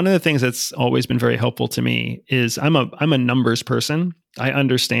one of the things that's always been very helpful to me is I'm a numbers person. I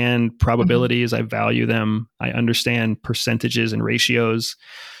understand probabilities. I value them. I understand percentages and ratios.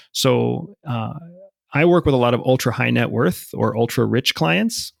 So I work with a lot of ultra high net worth or ultra rich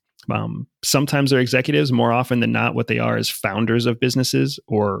clients. Sometimes they're executives. More often than not, what they are is founders of businesses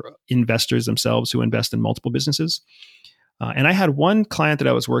or investors themselves who invest in multiple businesses. And I had one client that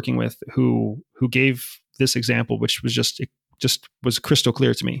I was working with who gave this example, which was just was crystal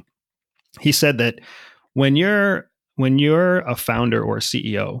clear to me. He said that when you're a founder or a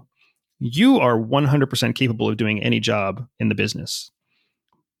CEO, you are 100% capable of doing any job in the business.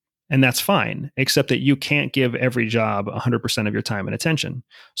 And that's fine, except that you can't give every job 100% of your time and attention.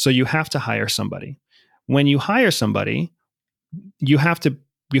 So you have to hire somebody. When you hire somebody, you have to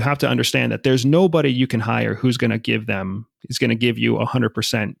understand that there's nobody you can hire who's going to give you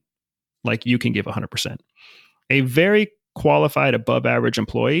 100% like you can give 100%. A very qualified above average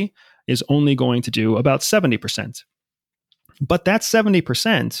employee is only going to do about 70%. But that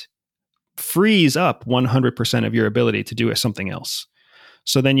 70% frees up 100% of your ability to do something else.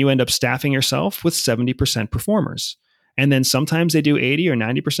 So then you end up staffing yourself with 70% performers. And then sometimes they do 80 or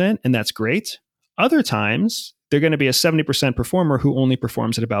 90%, and that's great. Other times, they're going to be a 70% performer who only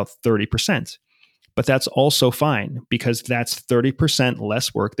performs at about 30%. But that's also fine because that's 30%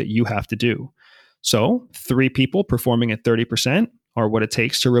 less work that you have to do. So 3 people performing at 30% are what it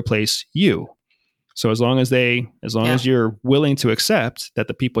takes to replace you. So as long as you're willing to accept that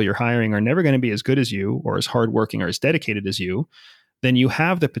the people you're hiring are never going to be as good as you or as hardworking or as dedicated as you, then you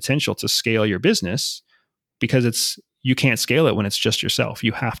have the potential to scale your business, because you can't scale it when it's just yourself.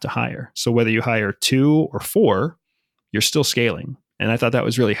 You have to hire. So whether you hire 2 or 4, you're still scaling. And I thought that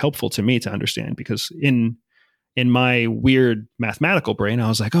was really helpful to me to understand, because in my weird mathematical brain, I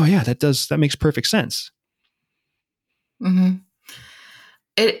was like, oh yeah, that makes perfect sense. Mm-hmm.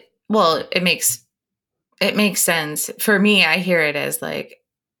 It makes sense. For me, I hear it as like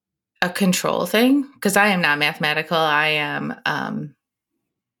a control thing, because I am not mathematical. I am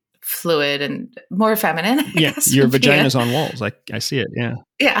fluid and more feminine. Yeah, your vagina's on walls. I see it. Yeah.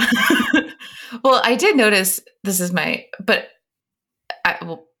 Yeah. Well, I did notice,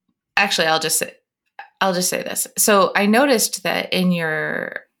 actually, I'll just say this. So I noticed that in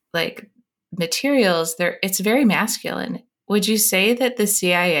your like materials there, it's very masculine. Would you say that the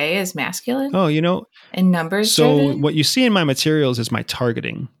CIA is masculine? Oh, in numbers. So driven? what you see in my materials is my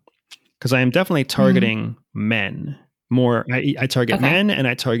targeting, because I am definitely targeting men more. I target men, and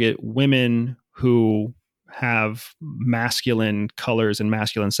I target women who have masculine colors and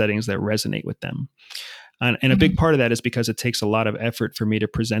masculine settings that resonate with them. And a big part of that is because it takes a lot of effort for me to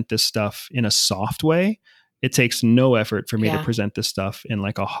present this stuff in a soft way. It takes no effort for me to present this stuff in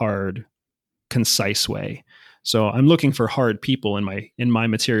like a hard, concise way. So I'm looking for hard people in my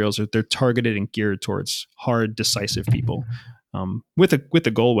materials. They're targeted and geared towards hard, decisive people, with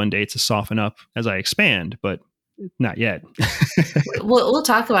a goal one day to soften up as I expand, but not yet. We'll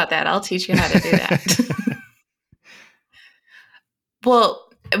talk about that. I'll teach you how to do that. Well,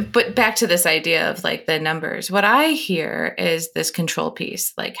 but back to this idea of like the numbers. What I hear is this control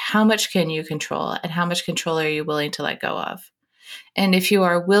piece. Like, how much can you control, and how much control are you willing to let go of? And if you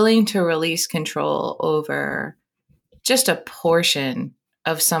are willing to release control over just a portion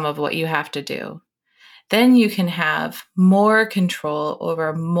of some of what you have to do, then you can have more control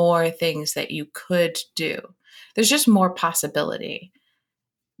over more things that you could do. There's just more possibility.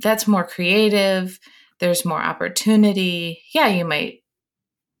 That's more creative. There's more opportunity. Yeah,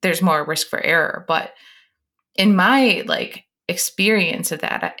 there's more risk for error, but in my like experience of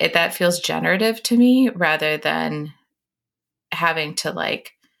that feels generative to me, rather than having to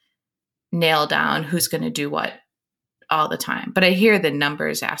like nail down who's going to do what all the time. But I hear the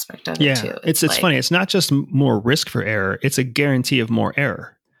numbers aspect of it too. It's funny. It's not just more risk for error. It's a guarantee of more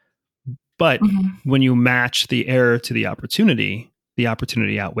error. But when you match the error to the opportunity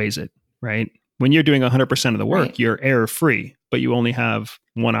outweighs it, right? When you're doing 100% of the work, you're error free, but you only have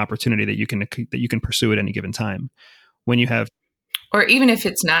one opportunity that you can pursue at any given time. When you have, or even if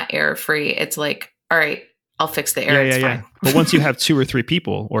it's not error free, it's like, all right, I'll fix the error. It's fine. But once you have 2 or 3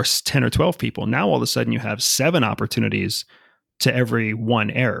 people, or 10 or 12 people, now all of a sudden you have 7 opportunities to every 1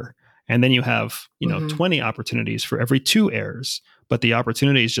 error. And then you have, 20 opportunities for every 2 errors, but the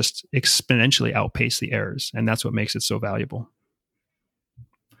opportunities just exponentially outpace the errors. And that's what makes it so valuable.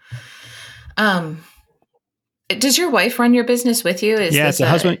 Does your wife run your business with you? It's a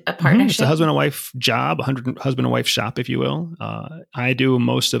partnership? It's a husband and wife job, husband and wife shop, if you will. I do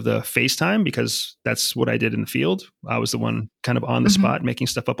most of the FaceTime because that's what I did in the field. I was the one kind of on the spot, making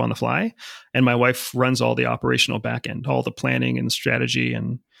stuff up on the fly. And my wife runs all the operational back end, all the planning and strategy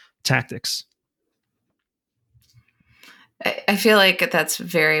and tactics. I feel like that's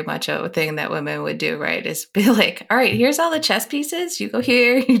very much a thing that women would do, right? Is be like, all right, here's all the chess pieces. You go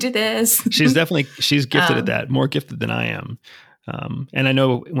here, you do this. She's gifted at that, more gifted than I am. And I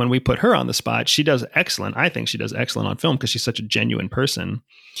know when we put her on the spot, she does excellent. I think she does excellent on film because she's such a genuine person.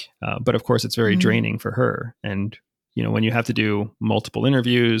 But of course, it's very draining for her. And, when you have to do multiple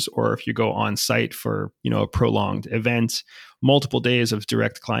interviews, or if you go on site for, a prolonged event, multiple days of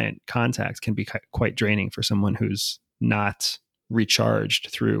direct client contact can be quite draining for someone who's not recharged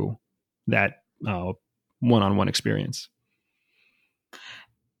through that one-on-one experience.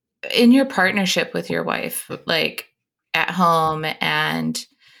 In your partnership with your wife, like at home and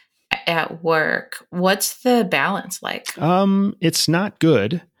at work, what's the balance like? It's not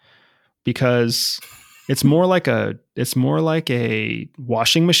good, because it's more like a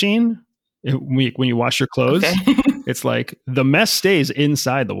washing machine. When you wash your clothes, it's like the mess stays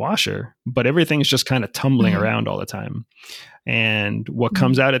inside the washer, but everything's just kind of tumbling around all the time. And what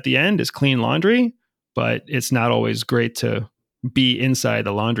comes out at the end is clean laundry, but it's not always great to be inside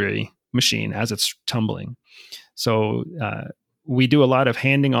the laundry machine as it's tumbling. So we do a lot of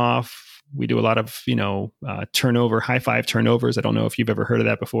handing off We do a lot of, high five turnovers. I don't know if you've ever heard of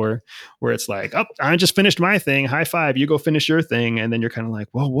that before, where it's like, oh, I just finished my thing. High five, you go finish your thing. And then you're kind of like,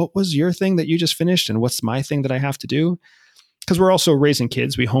 well, what was your thing that you just finished? And what's my thing that I have to do? Because we're also raising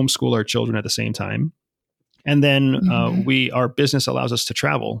kids. We homeschool our children at the same time. And then our business allows us to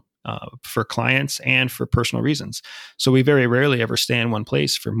travel for clients and for personal reasons. So we very rarely ever stay in one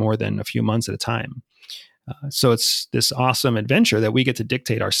place for more than a few months at a time. So it's this awesome adventure that we get to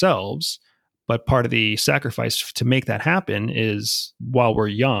dictate ourselves. But part of the sacrifice to make that happen is while we're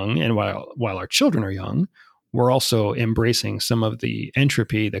young and while our children are young, we're also embracing some of the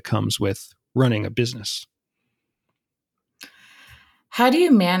entropy that comes with running a business. How do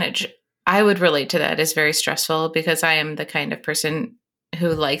you manage? I would relate to that as very stressful because I am the kind of person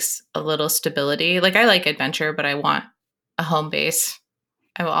who likes a little stability. Like I like adventure, but I want a home base.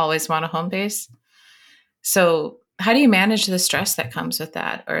 I will always want a home base. So how do you manage the stress that comes with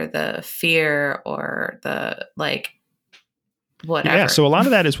that, or the fear, or the whatever? Yeah, so a lot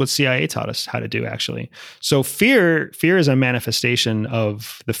of that is what CIA taught us how to do, actually. So fear is a manifestation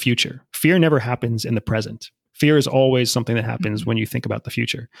of the future. Fear never happens in the present. Fear is always something that happens when you think about the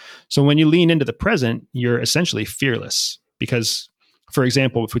future. So when you lean into the present, you're essentially fearless. Because, for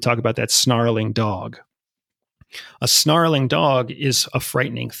example, if we talk about that snarling dog, a snarling dog is a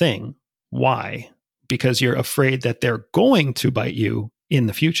frightening thing. Why? Because you're afraid that they're going to bite you in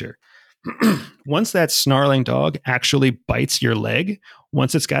the future. Once that snarling dog actually bites your leg,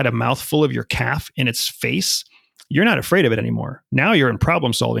 once it's got a mouthful of your calf in its face, you're not afraid of it anymore. Now you're in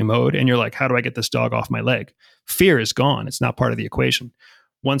problem solving mode and you're like, how do I get this dog off my leg? Fear is gone. It's not part of the equation.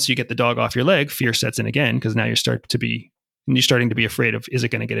 Once you get the dog off your leg, fear sets in again, because now you're starting to be afraid of, is it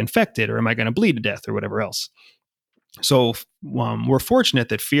going to get infected, or am I going to bleed to death, or whatever else? So we're fortunate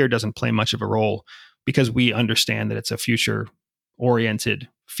that fear doesn't play much of a role, because we understand that it's a future-oriented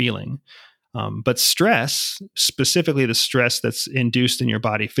feeling. But stress, specifically the stress that's induced in your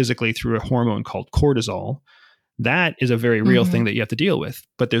body physically through a hormone called cortisol, that is a very real thing that you have to deal with.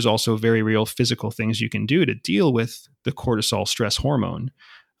 But there's also very real physical things you can do to deal with the cortisol stress hormone.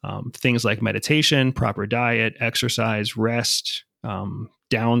 Things like meditation, proper diet, exercise, rest,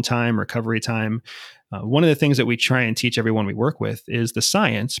 downtime, recovery time. One of the things that we try and teach everyone we work with is the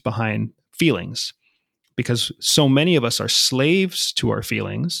science behind feelings. Because so many of us are slaves to our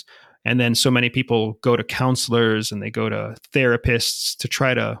feelings. And then so many people go to counselors and they go to therapists to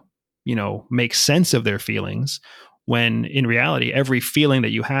try to, make sense of their feelings, when in reality, every feeling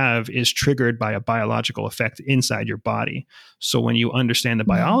that you have is triggered by a biological effect inside your body. So when you understand the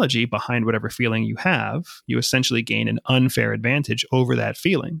biology behind whatever feeling you have, you essentially gain an unfair advantage over that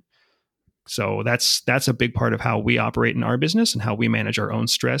feeling. So that's a big part of how we operate in our business and how we manage our own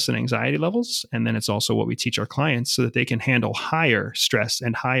stress and anxiety levels. And then it's also what we teach our clients so that they can handle higher stress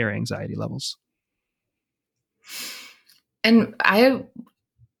and higher anxiety levels. And I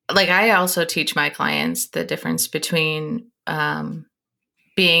also teach my clients the difference between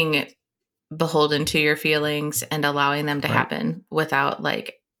being beholden to your feelings and allowing them to happen without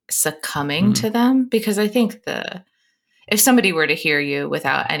succumbing to them. Because I think if somebody were to hear you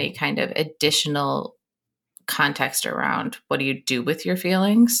without any kind of additional context around what do you do with your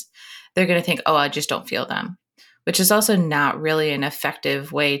feelings, they're going to think, oh, I just don't feel them, which is also not really an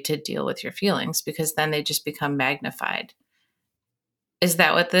effective way to deal with your feelings, because then they just become magnified. Is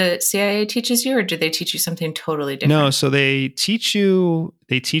that what the CIA teaches you, or do they teach you something totally different? No, so they teach you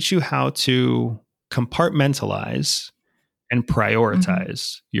how to compartmentalize and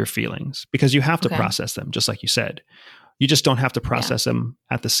prioritize your feelings, because you have to process them, just like you said. You just don't have to process them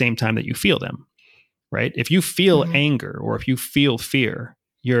at the same time that you feel them, right? If you feel anger or if you feel fear,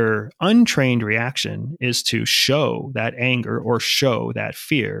 your untrained reaction is to show that anger or show that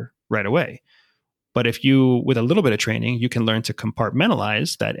fear right away. But if you, with a little bit of training, you can learn to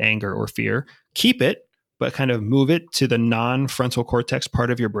compartmentalize that anger or fear, keep it, but kind of move it to the non-frontal cortex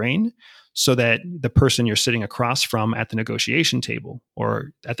part of your brain, so that the person you're sitting across from at the negotiation table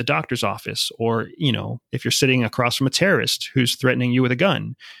or at the doctor's office, or, if you're sitting across from a terrorist who's threatening you with a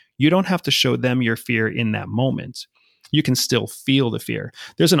gun, you don't have to show them your fear in that moment. You can still feel the fear.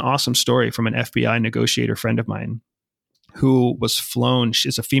 There's an awesome story from an FBI negotiator friend of mine who was flown.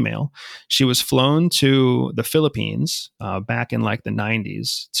 She's a female. She was flown to the Philippines back in the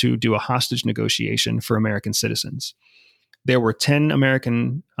 90s to do a hostage negotiation for American citizens. There were 10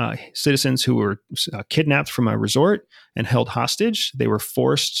 American citizens who were kidnapped from a resort and held hostage. They were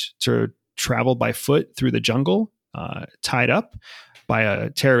forced to travel by foot through the jungle, tied up by a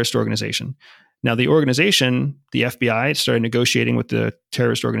terrorist organization. Now, the organization, the FBI, started negotiating with the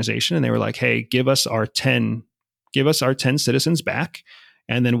terrorist organization, and they were like, hey, give us our 10 citizens back,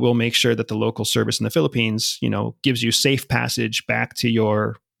 And then we'll make sure that the local service in the Philippines, gives you safe passage back to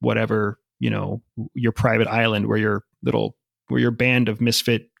your whatever, your private island where your band of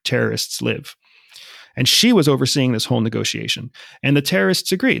misfit terrorists live. And she was overseeing this whole negotiation. And the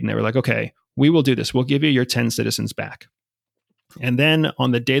terrorists agreed. And they were like, okay, we will do this. We'll give you your 10 citizens back. And then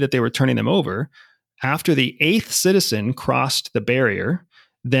on the day that they were turning them over, after the 8th citizen crossed the barrier,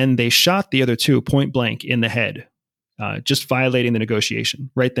 then they shot the other 2 point blank in the head, just violating the negotiation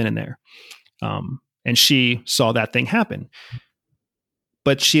right then and there. And she saw that thing happen.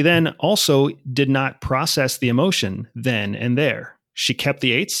 But she then also did not process the emotion then and there. She kept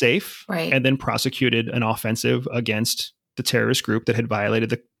the 8 safe, right, and then prosecuted an offensive against the terrorist group that had violated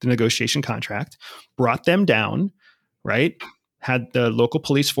the negotiation contract, brought them down, right? Had the local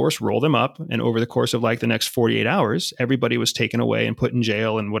police force roll them up. And over the course of like the next 48 hours, everybody was taken away and put in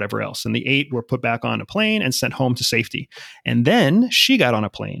jail and whatever else. And the 8 were put back on a plane and sent home to safety. And then she got on a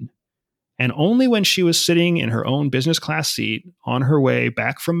plane. And only when she was sitting in her own business class seat on her way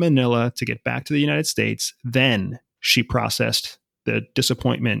back from Manila to get back to the United States, then she processed the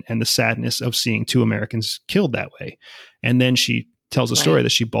disappointment and the sadness of seeing 2 Americans killed that way. And then she tells a story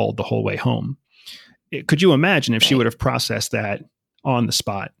that she bawled the whole way home. Could you imagine if she would have processed that on the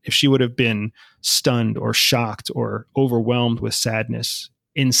spot, if she would have been stunned or shocked or overwhelmed with sadness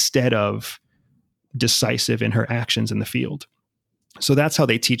instead of decisive in her actions in the field? So that's how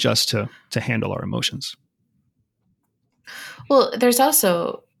they teach us to handle our emotions. Well, it's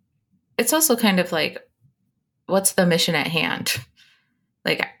also kind of like, what's the mission at hand?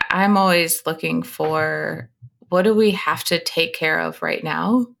 Like, I'm always looking for, what do we have to take care of right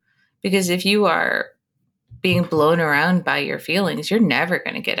now? Because if you are being blown around by your feelings, you're never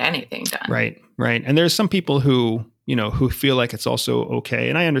going to get anything done. Right. And there's some people who feel like it's also okay.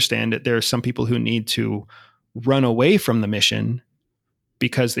 And I understand that there are some people who need to run away from the mission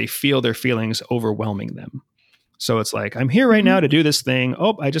because they feel their feelings overwhelming them. So it's like, I'm here right now to do this thing.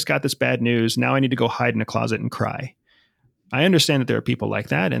 Oh, I just got this bad news. Now I need to go hide in a closet and cry. I understand that there are people like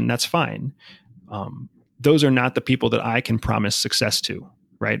that, and that's fine. Those are not the people that I can promise success to,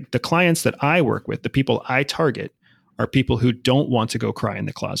 right? The clients that I work with, the people I target, are people who don't want to go cry in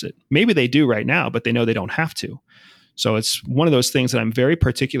the closet. Maybe they do right now, but they know they don't have to. So it's one of those things that I'm very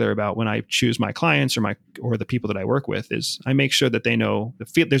particular about when I choose my clients or the people that I work with, is I make sure that they know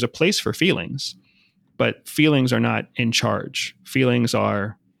there's a place for feelings, but feelings are not in charge. Feelings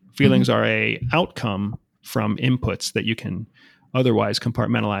are a outcome from inputs that you can otherwise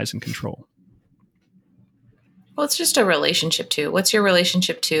compartmentalize and control. Well, it's just a relationship too. What's your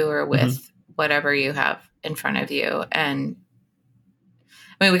relationship to or with whatever you have in front of you? And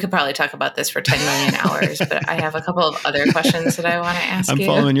I mean, we could probably talk about this for 10 million hours, but I have a couple of other questions that I want to ask you. I'm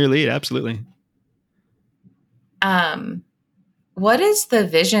following your lead. Absolutely. What is the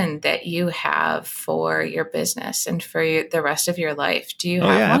vision that you have for your business and for the rest of your life? Do you have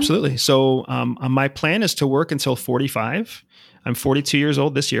one? Absolutely. So my plan is to work until 45. I'm 42 years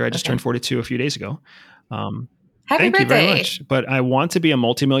old this year. I just turned 42 a few days ago. Happy thank birthday. you very much. But I want to be a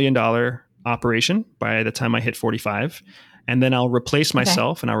multi-million-dollar operation by the time I hit 45. And then I'll replace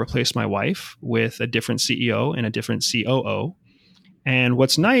myself and I'll replace my wife with a different CEO and a different COO. And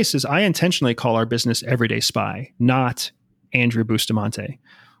what's nice is I intentionally call our business Everyday Spy, not Andrew Bustamante,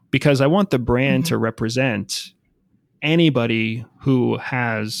 because I want the brand to represent anybody who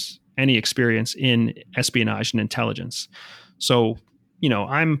has any experience in espionage and intelligence. So,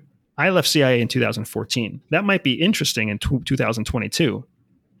 I left CIA in 2014. That might be interesting in 2022,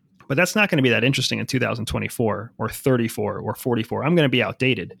 but that's not going to be that interesting in 2024 or 34 or 44. I'm going to be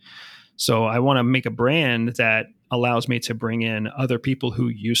outdated. So I want to make a brand that allows me to bring in other people who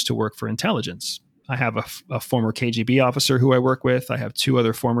used to work for intelligence. I have a former KGB officer who I work with. I have 2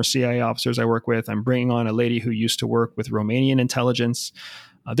 other former CIA officers I work with. I'm bringing on a lady who used to work with Romanian intelligence.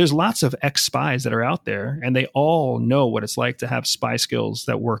 There's lots of ex-spies that are out there, and they all know what it's like to have spy skills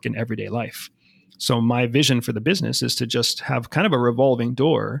that work in everyday life. So my vision for the business is to just have kind of a revolving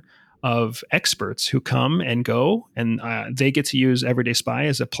door of experts who come and go, and they get to use Everyday Spy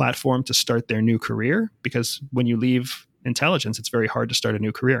as a platform to start their new career, because when you leave intelligence, it's very hard to start a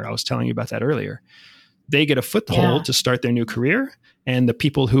new career. I was telling you about that earlier. They get a foothold to start their new career, and the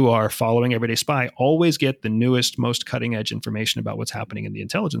people who are following Everyday Spy always get the newest, most cutting edge information about what's happening in the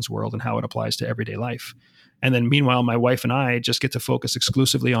intelligence world and how it applies to everyday life. And then meanwhile, my wife and I just get to focus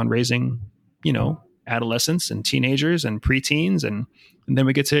exclusively on raising, adolescents and teenagers and preteens, and then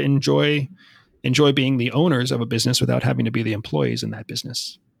we get to enjoy being the owners of a business without having to be the employees in that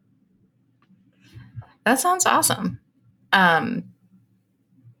business. That sounds awesome.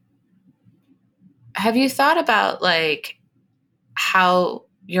 Have you thought about how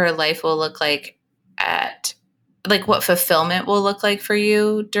your life will look like what fulfillment will look like for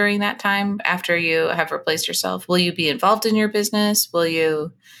you during that time after you have replaced yourself? Will you be involved in your business? Will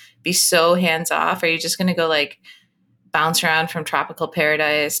you be so hands off? Are you just going to go like bounce around from tropical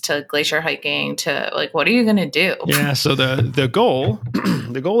paradise to glacier hiking to like, what are you going to do? Yeah. So the goal,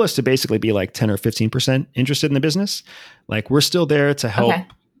 the goal is to basically be like 10 or 15% interested in the business. Like we're still there to help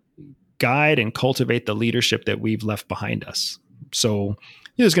guide and cultivate the leadership that we've left behind us. So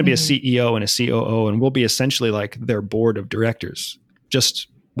there's going to be a CEO and a COO, and we'll be essentially like their board of directors, just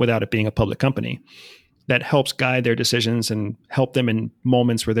without it being a public company, that helps guide their decisions and help them in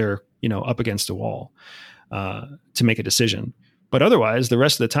moments where they're, up against a wall. To make a decision. But otherwise, the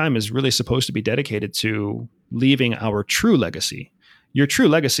rest of the time is really supposed to be dedicated to leaving our true legacy. Your true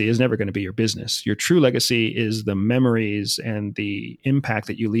legacy is never going to be your business. Your true legacy is the memories and the impact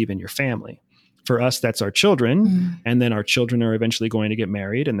that you leave in your family. For us, that's our children. And then our children are eventually going to get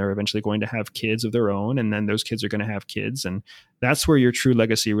married and they're eventually going to have kids of their own. And then those kids are going to have kids. And that's where your true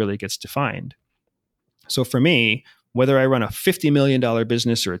legacy really gets defined. So for me, whether I run a $50 million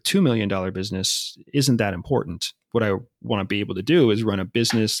business or a $2 million business isn't that important. What I want to be able to do is run a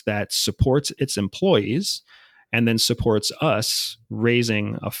business that supports its employees and then supports us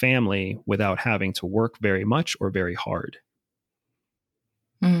raising a family without having to work very much or very hard.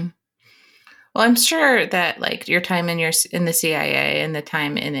 Well, I'm sure that like your time in the CIA and the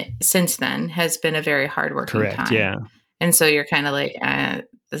time in it since then has been a very hardworking time. Correct. Yeah. And so you're kind of like,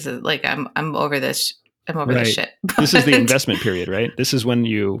 this is like, I'm over this. I'm over this shit. This is the investment period, right? This is when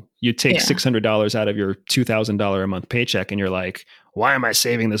you take $600 out of your $2,000 a month paycheck and you're like, why am I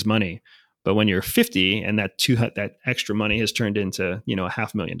saving this money? But when you're 50 and that extra money has turned into,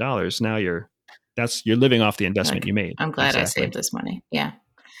 $500,000, now you're living off the investment you made. I'm glad I saved this money. Yeah.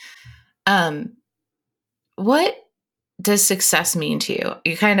 What does success mean to you?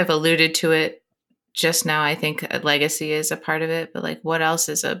 You kind of alluded to it just now. I think a legacy is a part of it, but like what else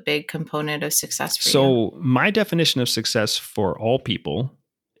is a big component of success for you? So my definition of success for all people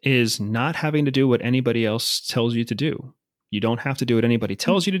is not having to do what anybody else tells you to do. You don't have to do what anybody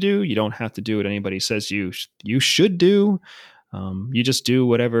tells you to do. You don't have to do what anybody says you should do. You just do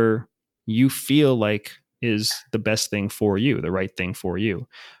whatever you feel like is the best thing for you, the right thing for you.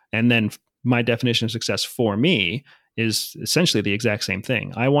 And then my definition of success for me is essentially the exact same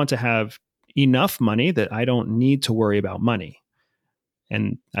thing. I want to have enough money that I don't need to worry about money.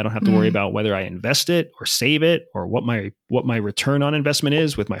 And I don't have to worry about whether I invest it or save it or what my return on investment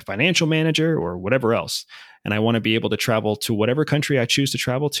is with my financial manager or whatever else. And I want to be able to travel to whatever country I choose to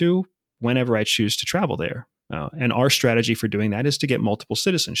travel to whenever I choose to travel there. And our strategy for doing that is to get multiple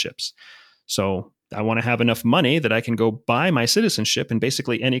citizenships. So I want to have enough money that I can go buy my citizenship in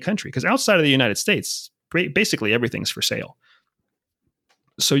basically any country, because outside of the United States, basically everything's for sale.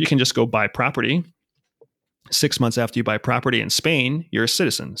 So you can just go buy property. 6 months after you buy property in Spain, you're a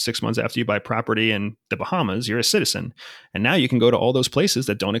citizen. 6 months after you buy property in the Bahamas, you're a citizen. And now you can go to all those places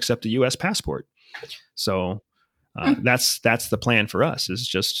that don't accept a U.S. passport. So that's the plan for us, is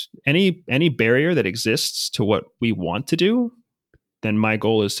just any barrier that exists to what we want to do, then my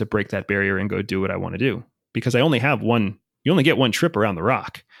goal is to break that barrier and go do what I want to do. Because you only get one trip around the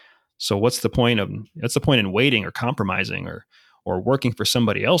rock. So what's the point in waiting or compromising or working for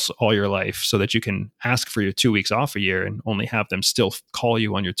somebody else all your life so that you can ask for your 2 weeks off a year and only have them still call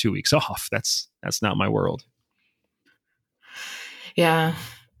you on your 2 weeks off? That's not my world. Yeah.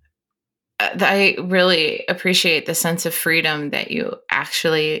 I really appreciate the sense of freedom that you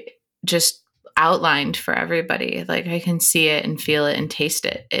actually just outlined for everybody. Like I can see it and feel it and taste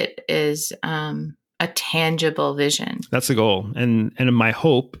it. It is a tangible vision. That's the goal. And my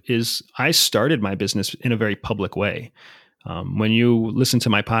hope is I started my business in a very public way. When you listen to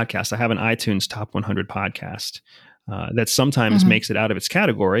my podcast, I have an iTunes Top 100 podcast that sometimes makes it out of its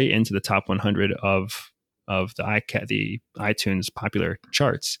category into the top 100 of the iTunes popular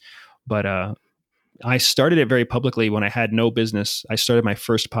charts. But I started it very publicly when I had no business. I started my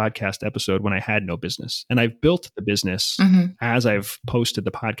first podcast episode when I had no business. And I've built the business as I've posted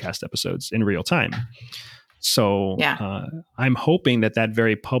the podcast episodes in real time. So I'm hoping that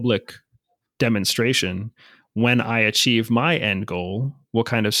very public demonstration, when I achieve my end goal, will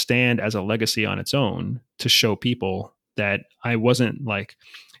kind of stand as a legacy on its own to show people that I wasn't like,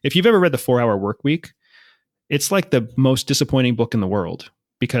 if you've ever read The 4-Hour Workweek, it's like the most disappointing book in the world,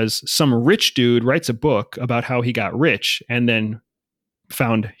 because some rich dude writes a book about how he got rich and then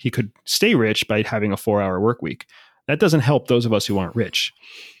found he could stay rich by having a 4-hour work week. That doesn't help those of us who aren't rich.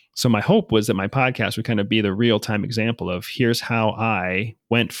 So my hope was that my podcast would kind of be the real-time example of here's how I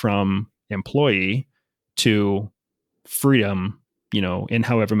went from employee to freedom in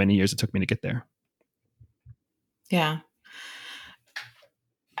however many years it took me to get there. Yeah.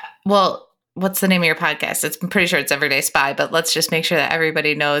 Well, what's the name of your podcast? I'm pretty sure it's Everyday Spy, but let's just make sure that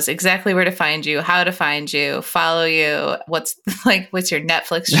everybody knows exactly where to find you, how to find you, follow you. What's your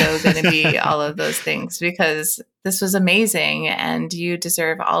Netflix show going to be? All of those things, because this was amazing and you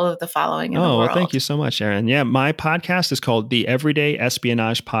deserve all of the following in the world. Well, thank you so much, Erin. Yeah, my podcast is called the Everyday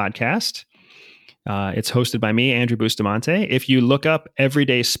Espionage Podcast. It's hosted by me, Andrew Bustamante. If you look up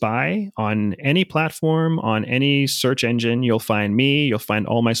Everyday Spy on any platform, on any search engine, you'll find me, you'll find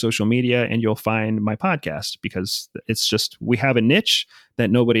all my social media, and you'll find my podcast, because it's just, we have a niche that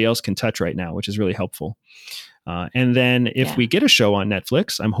nobody else can touch right now, which is really helpful. And then if we get a show on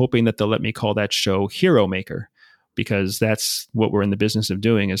Netflix, I'm hoping that they'll let me call that show Hero Maker, because that's what we're in the business of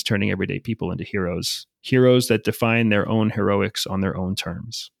doing, is turning everyday people into heroes that define their own heroics on their own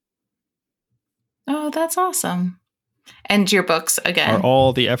terms. Oh, that's awesome. And your books, again, are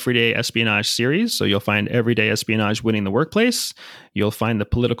all the Everyday Espionage series. So you'll find Everyday Espionage Winning the Workplace. You'll find the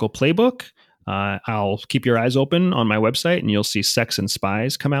Political Playbook. I'll keep your eyes open on my website and you'll see Sex and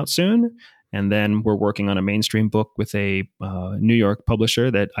Spies come out soon. And then we're working on a mainstream book with a New York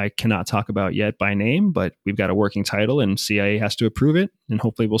publisher that I cannot talk about yet by name, but we've got a working title and CIA has to approve it. And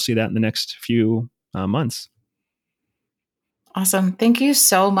hopefully we'll see that in the next few months. Awesome. Thank you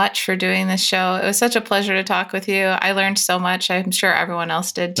so much for doing this show. It was such a pleasure to talk with you. I learned so much. I'm sure everyone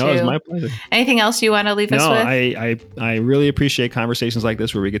else did too. No, it was my pleasure. Anything else you want to leave us with? No, I really appreciate conversations like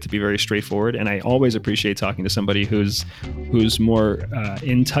this where we get to be very straightforward. And I always appreciate talking to somebody who's more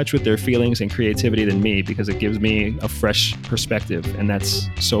in touch with their feelings and creativity than me, because it gives me a fresh perspective. And that's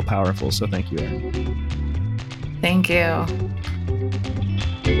so powerful. So thank you, Erin. Thank you.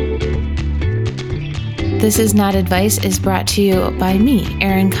 This Is Not Advice is brought to you by me,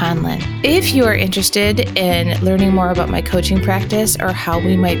 Erin Conlin. If you are interested in learning more about my coaching practice or how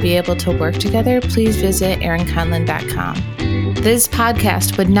we might be able to work together, please visit erinconlin.com. This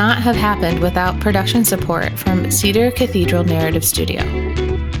podcast would not have happened without production support from Cedar Cathedral Narrative Studio.